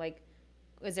wrong? Like,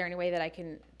 is there any way that I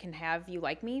can have you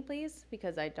like me, please?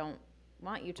 Because I don't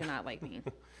want you to not like me.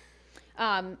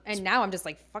 And now I'm just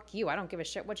like, fuck you. I don't give a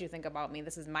shit what you think about me.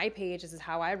 This is my page. This is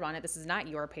how I run it. This is not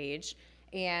your page.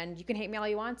 And you can hate me all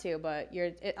you want to, but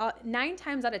 9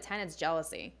 times out of 10, it's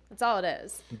jealousy. That's all it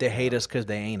is. They hate us because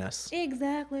they ain't us.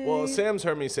 Exactly. Well, Sam's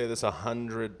heard me say this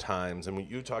 100 times, and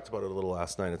you talked about it a little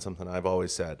last night. It's something I've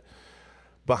always said.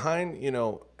 Behind, you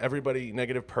know, everybody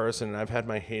negative person, and I've had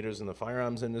my haters in the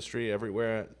firearms industry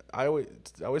everywhere. I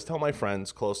always tell my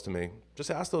friends close to me, just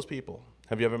ask those people.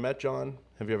 Have you ever met John?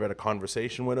 Have you ever had a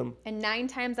conversation with him? And 9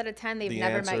 times out of 10, they've The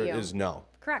never answer met you. is no.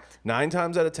 Correct. 9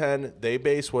 times out of 10, they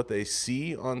base what they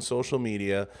see on social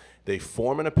media, they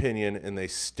form an opinion, and they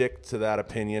stick to that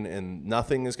opinion, and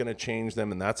nothing is going to change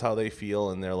them, and that's how they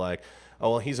feel. And they're like, oh,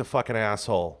 well, he's a fucking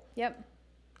asshole. Yep.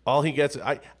 All he gets,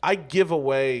 I give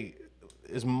away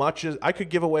as much as I could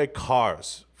give away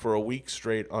cars for a week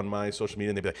straight on my social media,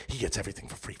 and they'd be like, he gets everything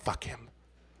for free. Fuck him.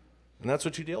 And that's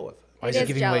what you deal with. Why is It he is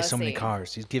giving away so many jealousy.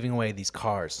 cars? He's giving away these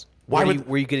cars. Why Where would-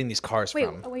 are you getting these cars Wait,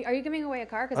 from? are you giving away a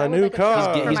car? 'Cause A I would new like car.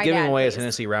 Trump He's for He's my giving dad, away a please.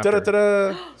 Tennessee Raptor.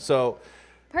 Da-da-da-da. So,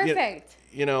 Perfect.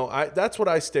 you know, that's what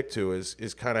I stick to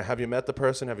is kind of, have you met the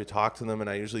person? Have you talked to them? And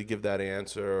I usually give that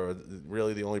answer, or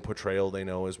really the only portrayal they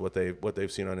know is what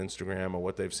they've seen on Instagram or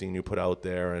what they've seen you put out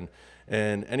there.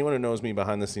 And anyone who knows me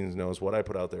behind the scenes knows what I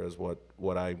put out there is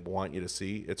what I want you to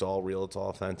see. It's all real, it's all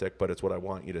authentic, but it's what I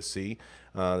want you to see.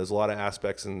 There's a lot of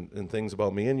aspects and things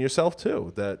about me and yourself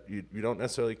too that you don't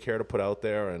necessarily care to put out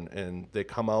there, and they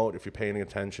come out if you're paying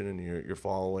attention and you're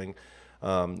following.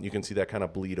 You can see that kind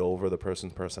of bleed over the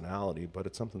person's personality, but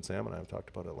it's something Sam and I have talked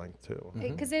about at length too.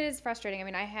 Because it is frustrating. I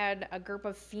mean, I had a group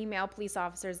of female police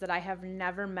officers that I have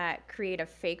never met create a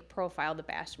fake profile to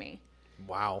bash me.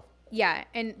 Wow. Yeah,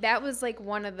 and that was like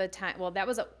one of the time. Well,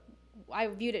 I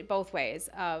viewed it both ways.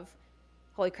 Of,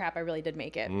 holy crap, I really did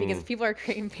make it. Because if people are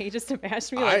creating pages to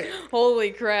bash me, like,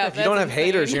 holy crap. If you don't that's have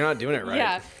haters, insane. you're not doing it right.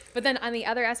 Yeah, but then on the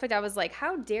other aspect, I was like,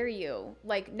 how dare you?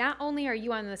 Like, not only are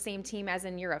you on the same team as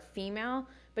in you're a female,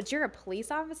 but you're a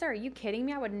police officer? Are you kidding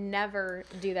me? I would never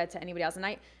do that to anybody else. And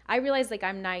I realize, like,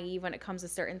 I'm naive when it comes to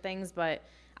certain things, but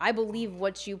I believe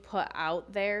what you put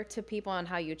out there to people and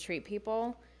how you treat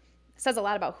people says a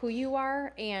lot about who you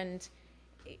are. And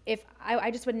if I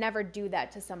just would never do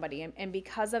that to somebody, and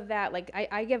because of that, like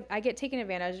I get taken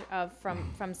advantage of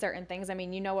from certain things. I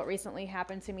mean, you know what recently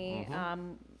happened to me.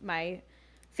 My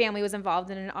family was involved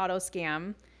in an auto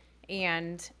scam,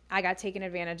 and I got taken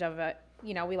advantage of it.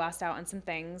 You know, we lost out on some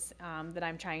things that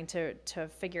I'm trying to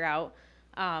figure out,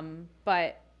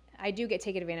 but I do get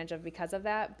taken advantage of because of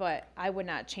that. But I would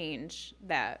not change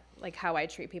that, like how I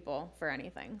treat people, for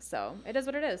anything. So it is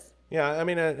what it is. Yeah, I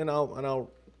mean, and I'll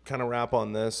kind of wrap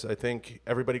on this. I think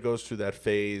everybody goes through that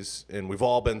phase, and we've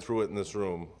all been through it in this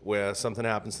room, where something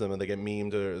happens to them and they get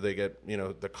memed, or they get, you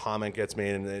know, the comment gets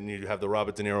made, and then you have the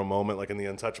Robert De Niro moment, like in The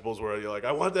Untouchables, where you're like,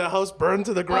 I want that house burned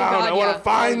to the ground. I want to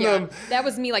find them. That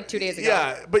was me like 2 days ago.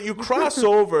 Yeah, but you cross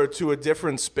over to a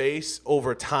different space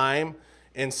over time,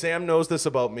 and Sam knows this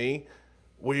about me,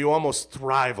 where you almost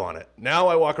thrive on it. Now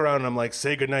I walk around and I'm like,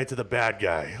 say goodnight to the bad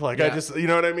guy. Like, Yeah. I just, you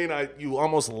know what I mean? You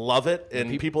almost love it,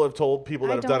 and people have told people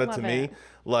that I have done don't it to love me, it.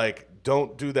 like,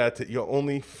 don't do that. You're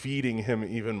only feeding him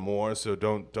even more, so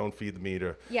don't feed the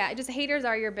meter. Yeah, just haters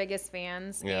are your biggest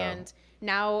fans. Yeah. And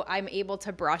now I'm able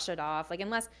to brush it off. Like,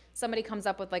 unless somebody comes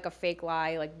up with like a fake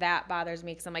lie, like that bothers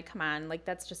me, because I'm like, come on, like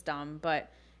that's just dumb.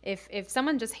 But if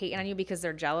someone just hating on you because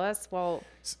they're jealous, well,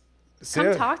 come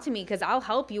Sam, talk to me, because I'll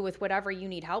help you with whatever you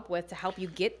need help with to help you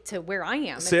get to where I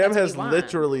am. if Sam that's what has you want.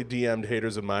 literally DM'd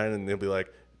haters of mine, and they'll be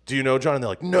like, do you know John? And they're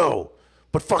like, no,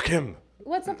 but fuck him.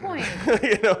 What's the point?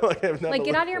 You know, like, I've never Like, get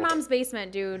looked out of your for it. mom's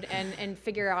basement, dude, and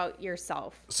figure out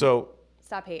yourself. So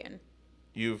Stop hating.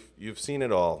 you've seen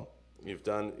it all. You've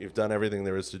done everything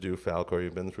there is to do, Falcor.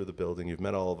 You've been through the building. You've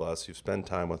met all of us. You've spent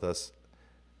time with us.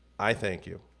 I thank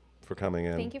you for coming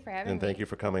in. Thank you for having and thank me. you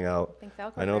for coming out. Thank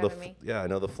Falcor I know for the having me. yeah, I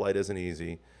know the flight isn't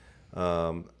easy.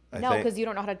 No, because you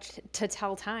don't know how to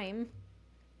tell time.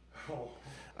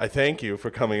 I thank you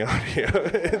for coming out here.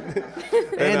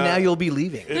 And now you'll be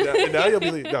leaving. and now you'll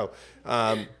be no.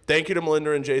 Thank you to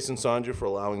Melinda and Jason Sandra for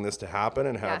allowing this to happen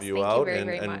and have Yes, you thank you out. very, and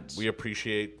very and much. we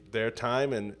appreciate their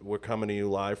time, and we're coming to you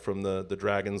live from the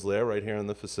Dragon's Lair right here in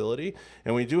the facility.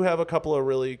 And we do have a couple of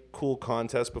really cool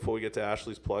contests before we get to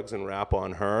Ashley's plugs and wrap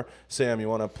on her. Sam, you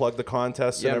want to plug the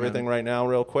contests Yeah, and everything man. right now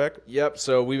real quick? Yep.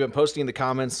 So we've been posting in the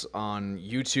comments on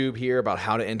YouTube here about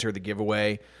how to enter the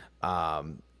giveaway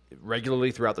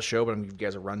regularly throughout the show, but I'm going to give you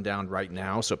guys a rundown right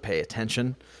now, so pay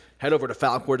attention. Head over to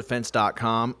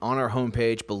falcordefense.com. On our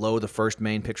homepage, below the first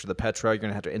main picture of the Petra, you're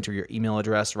going to have to enter your email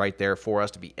address right there for us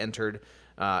to be entered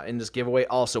in this giveaway.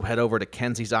 Also, head over to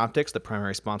Kenzie's Optics, the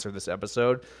primary sponsor of this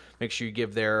episode. Make sure you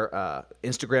give their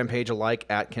Instagram page a like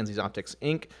at Kenzie's Optics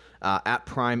Inc., at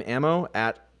Prime Ammo,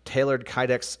 at Tailored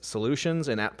Kydex Solutions,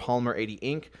 and at Palmer 80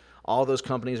 Inc. All those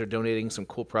companies are donating some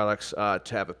cool products to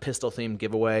have a pistol-themed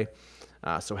giveaway.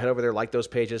 So head over there, like those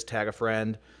pages, tag a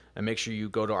friend, and make sure you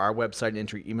go to our website and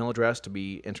enter your email address to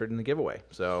be entered in the giveaway.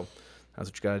 So that's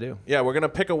what you got to do. Yeah, we're gonna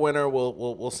pick a winner.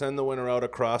 We'll send the winner out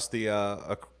across the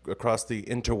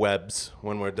interwebs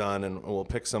when we're done, and we'll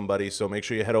pick somebody. So make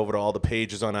sure you head over to all the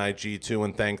pages on IG too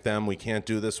and thank them. We can't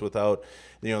do this without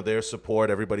their support.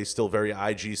 Everybody's still very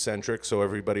IG centric, so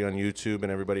everybody on YouTube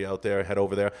and everybody out there, head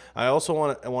over there. I also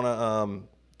want to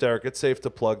Derek, it's safe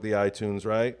to plug the iTunes,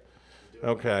 right?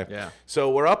 Okay. Yeah. So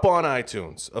we're up on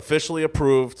iTunes, officially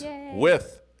approved Yay.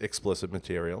 with explicit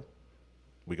material.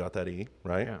 We got that E,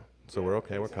 right? Yeah. So we're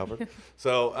okay. We're covered.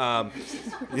 So,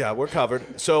 yeah, we're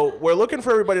covered. So we're looking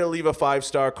for everybody to leave a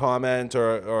 5-star comment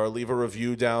or leave a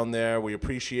review down there. We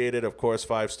appreciate it. Of course,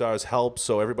 5 stars helps.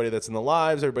 So everybody that's in the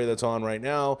lives, everybody that's on right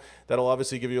now, that'll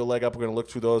obviously give you a leg up. We're going to look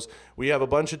through those. We have a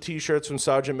bunch of T-shirts from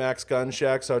Sergeant Max Gun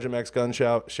Shack. Sergeant Max Gun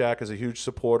Shack is a huge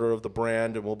supporter of the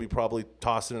brand, and we'll be probably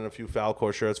tossing in a few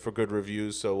Falcor shirts for good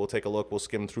reviews. So we'll take a look. We'll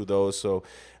skim through those. So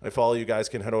if all you guys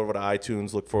can head over to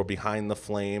iTunes, look for Behind the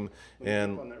Flame.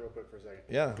 And On that real quick for a second.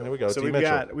 yeah, there we go. So D.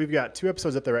 we've got 2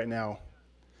 episodes up there right now.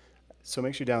 So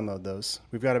make sure you download those.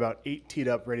 We've got about 8 teed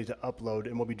up, ready to upload,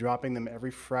 and we'll be dropping them every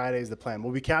Friday is the plan.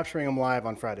 We'll be capturing them live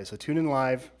on Friday. So tune in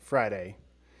live Friday,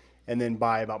 and then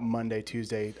by about Monday,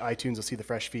 Tuesday, iTunes will see the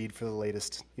fresh feed for the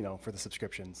latest, for the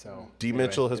subscription. So D. anyway,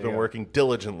 Mitchell has there you been go. working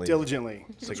diligently to get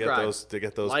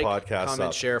Subscribe. those Like, podcasts comment,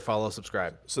 up. share, follow,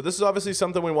 subscribe. So this is obviously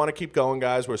something we want to keep going,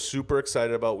 guys. We're super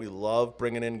excited about. We love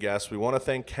bringing in guests. We want to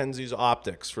thank Kenzie's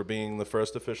Optics for being the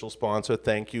first official sponsor.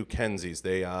 Thank you, Kenzie's.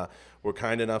 They were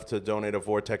kind enough to donate a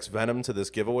Vortex Venom to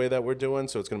this giveaway that we're doing.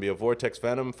 So it's going to be a Vortex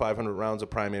Venom, 500 rounds of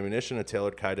prime ammunition, a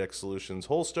tailored Kydex Solutions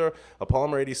holster, a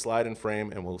Polymer 80 slide and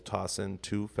frame, and we'll toss in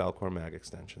 2 Falcor mag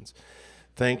extensions.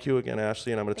 Thank you again,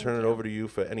 Ashley, and I'm going to turn it over to you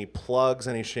for any plugs,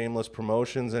 any shameless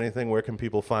promotions, anything. Where can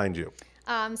people find you?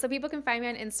 So people can find me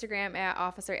on Instagram at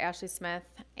Officer Ashley Smith,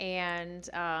 and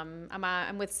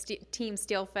I'm with Team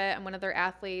Steel Fit. I'm one of their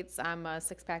athletes. I'm a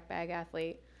 6-pack bag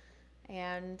athlete,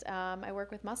 and I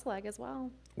work with Muscle Egg as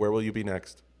well. Where will you be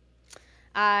next?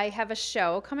 I have a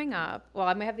show coming up. Well,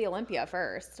 I'm gonna have the Olympia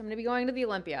first. I'm gonna be going to the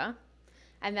Olympia,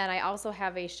 and then I also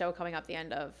have a show coming up the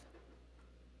end of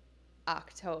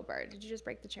October. Did you just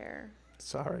break the chair?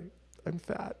 Sorry, I'm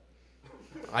fat.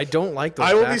 I don't like those.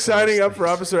 I will be backwards signing up things. for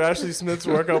Officer Ashley Smith's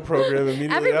workout program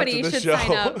immediately Everybody after the should show.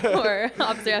 sign up for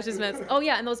Officer Ashley Smith. Oh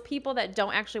yeah, and those people that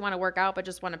don't actually want to work out but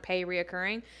just want to pay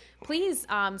reoccurring, please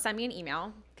send me an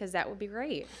email because that would be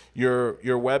great. Your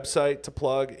website to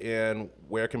plug, and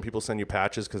where can people send you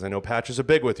patches? Because I know patches are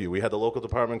big with you. We had the local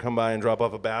department come by and drop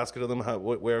off a basket of them.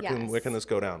 Where can this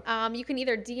go down? You can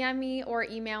either DM me or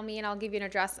email me, and I'll give you an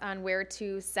address on where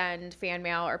to send fan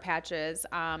mail or patches.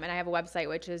 And I have a website,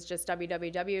 which is just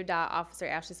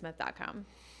www.officerashleysmith.com.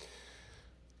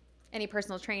 Any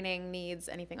personal training needs,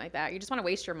 anything like that. You just want to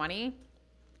waste your money,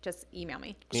 just email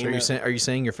me. So are you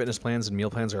saying your fitness plans and meal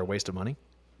plans are a waste of money?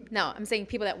 No, I'm saying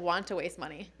people that want to waste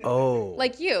money. Oh.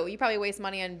 Like you probably waste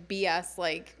money on BS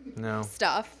No.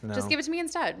 stuff. No. Just give it to me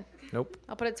instead. Nope.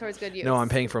 I'll put it towards good use. No, I'm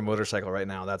paying for a motorcycle right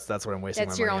now. That's what I'm wasting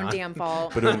That's my your money own on. damn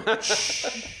fault.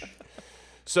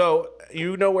 So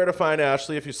you know where to find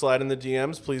Ashley. If you slide in the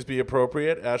DMs, please be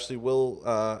appropriate. Ashley will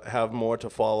have more to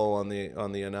follow on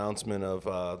the announcement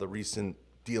of the recent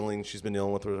dealing she's been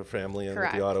dealing with her family and with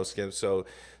Correct. the auto skip. So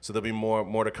there'll be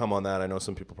more to come on that. I know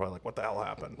some people are probably like, what the hell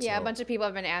happened? Yeah, So a bunch of people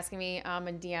have been asking me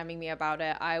and DMing me about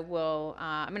it. I will.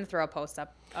 I'm going to throw a post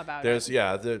up about there's it.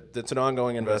 it's an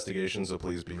ongoing investigation, so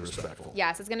please be respectful.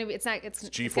 Yes, it's going to be. It's going to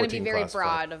G14 be very classified.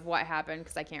 broad of what happened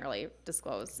because I can't really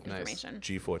disclose information.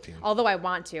 G14. Although I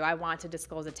want to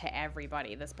disclose it to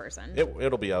everybody. This person.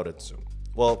 It'll be out soon.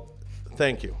 Well,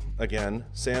 thank you again,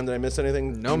 Sam. Did I miss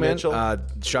anything? No, man. Mitchell?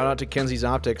 Shout out to Kenzie's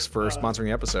Optics for sponsoring the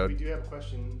We episode. do have a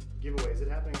question giveaway. Is it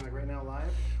happening right now live?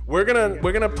 We're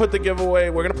gonna put the giveaway.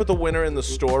 We're gonna put the winner in the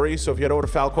story. So if you head over to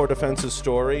Falcor Defense's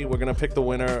story, we're gonna pick the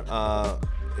winner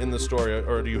in the story.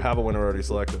 Or do you have a winner already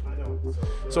selected? I don't.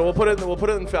 So we'll put it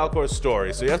in Falcor's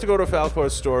story. So you have to go to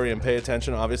Falcor's story and pay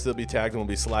attention. Obviously, they'll be tagged and we'll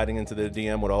be sliding into their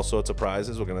DM with all sorts of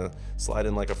prizes. We're gonna slide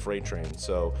in like a freight train.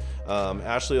 So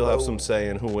Ashley will have some say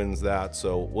in who wins that.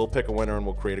 So we'll pick a winner and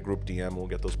we'll create a group DM. We'll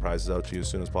get those prizes out to you as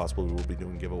soon as possible. We will be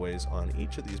doing giveaways on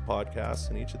each of these podcasts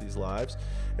and each of these lives.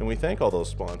 And we thank all those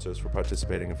sponsors for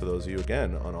participating. And for those of you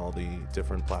again on all the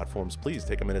different platforms, please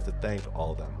take a minute to thank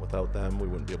all of them. Without them, we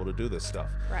wouldn't be able to do this stuff.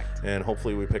 Correct. And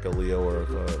hopefully we pick a Leo, or if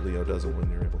Leo doesn't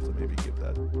win, you're able to maybe give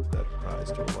that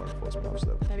prize to a law enforcement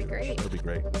officer. That'd be great. That'd be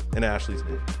great. In Ashley's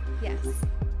name. Yes.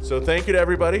 So thank you to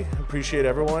everybody. Appreciate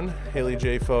everyone. Haley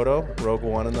J Photo, Rogue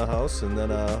One in the house, and then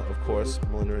of course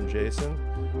Melinda and Jason.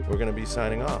 We're gonna be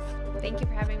signing off. Thank you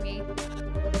for having me.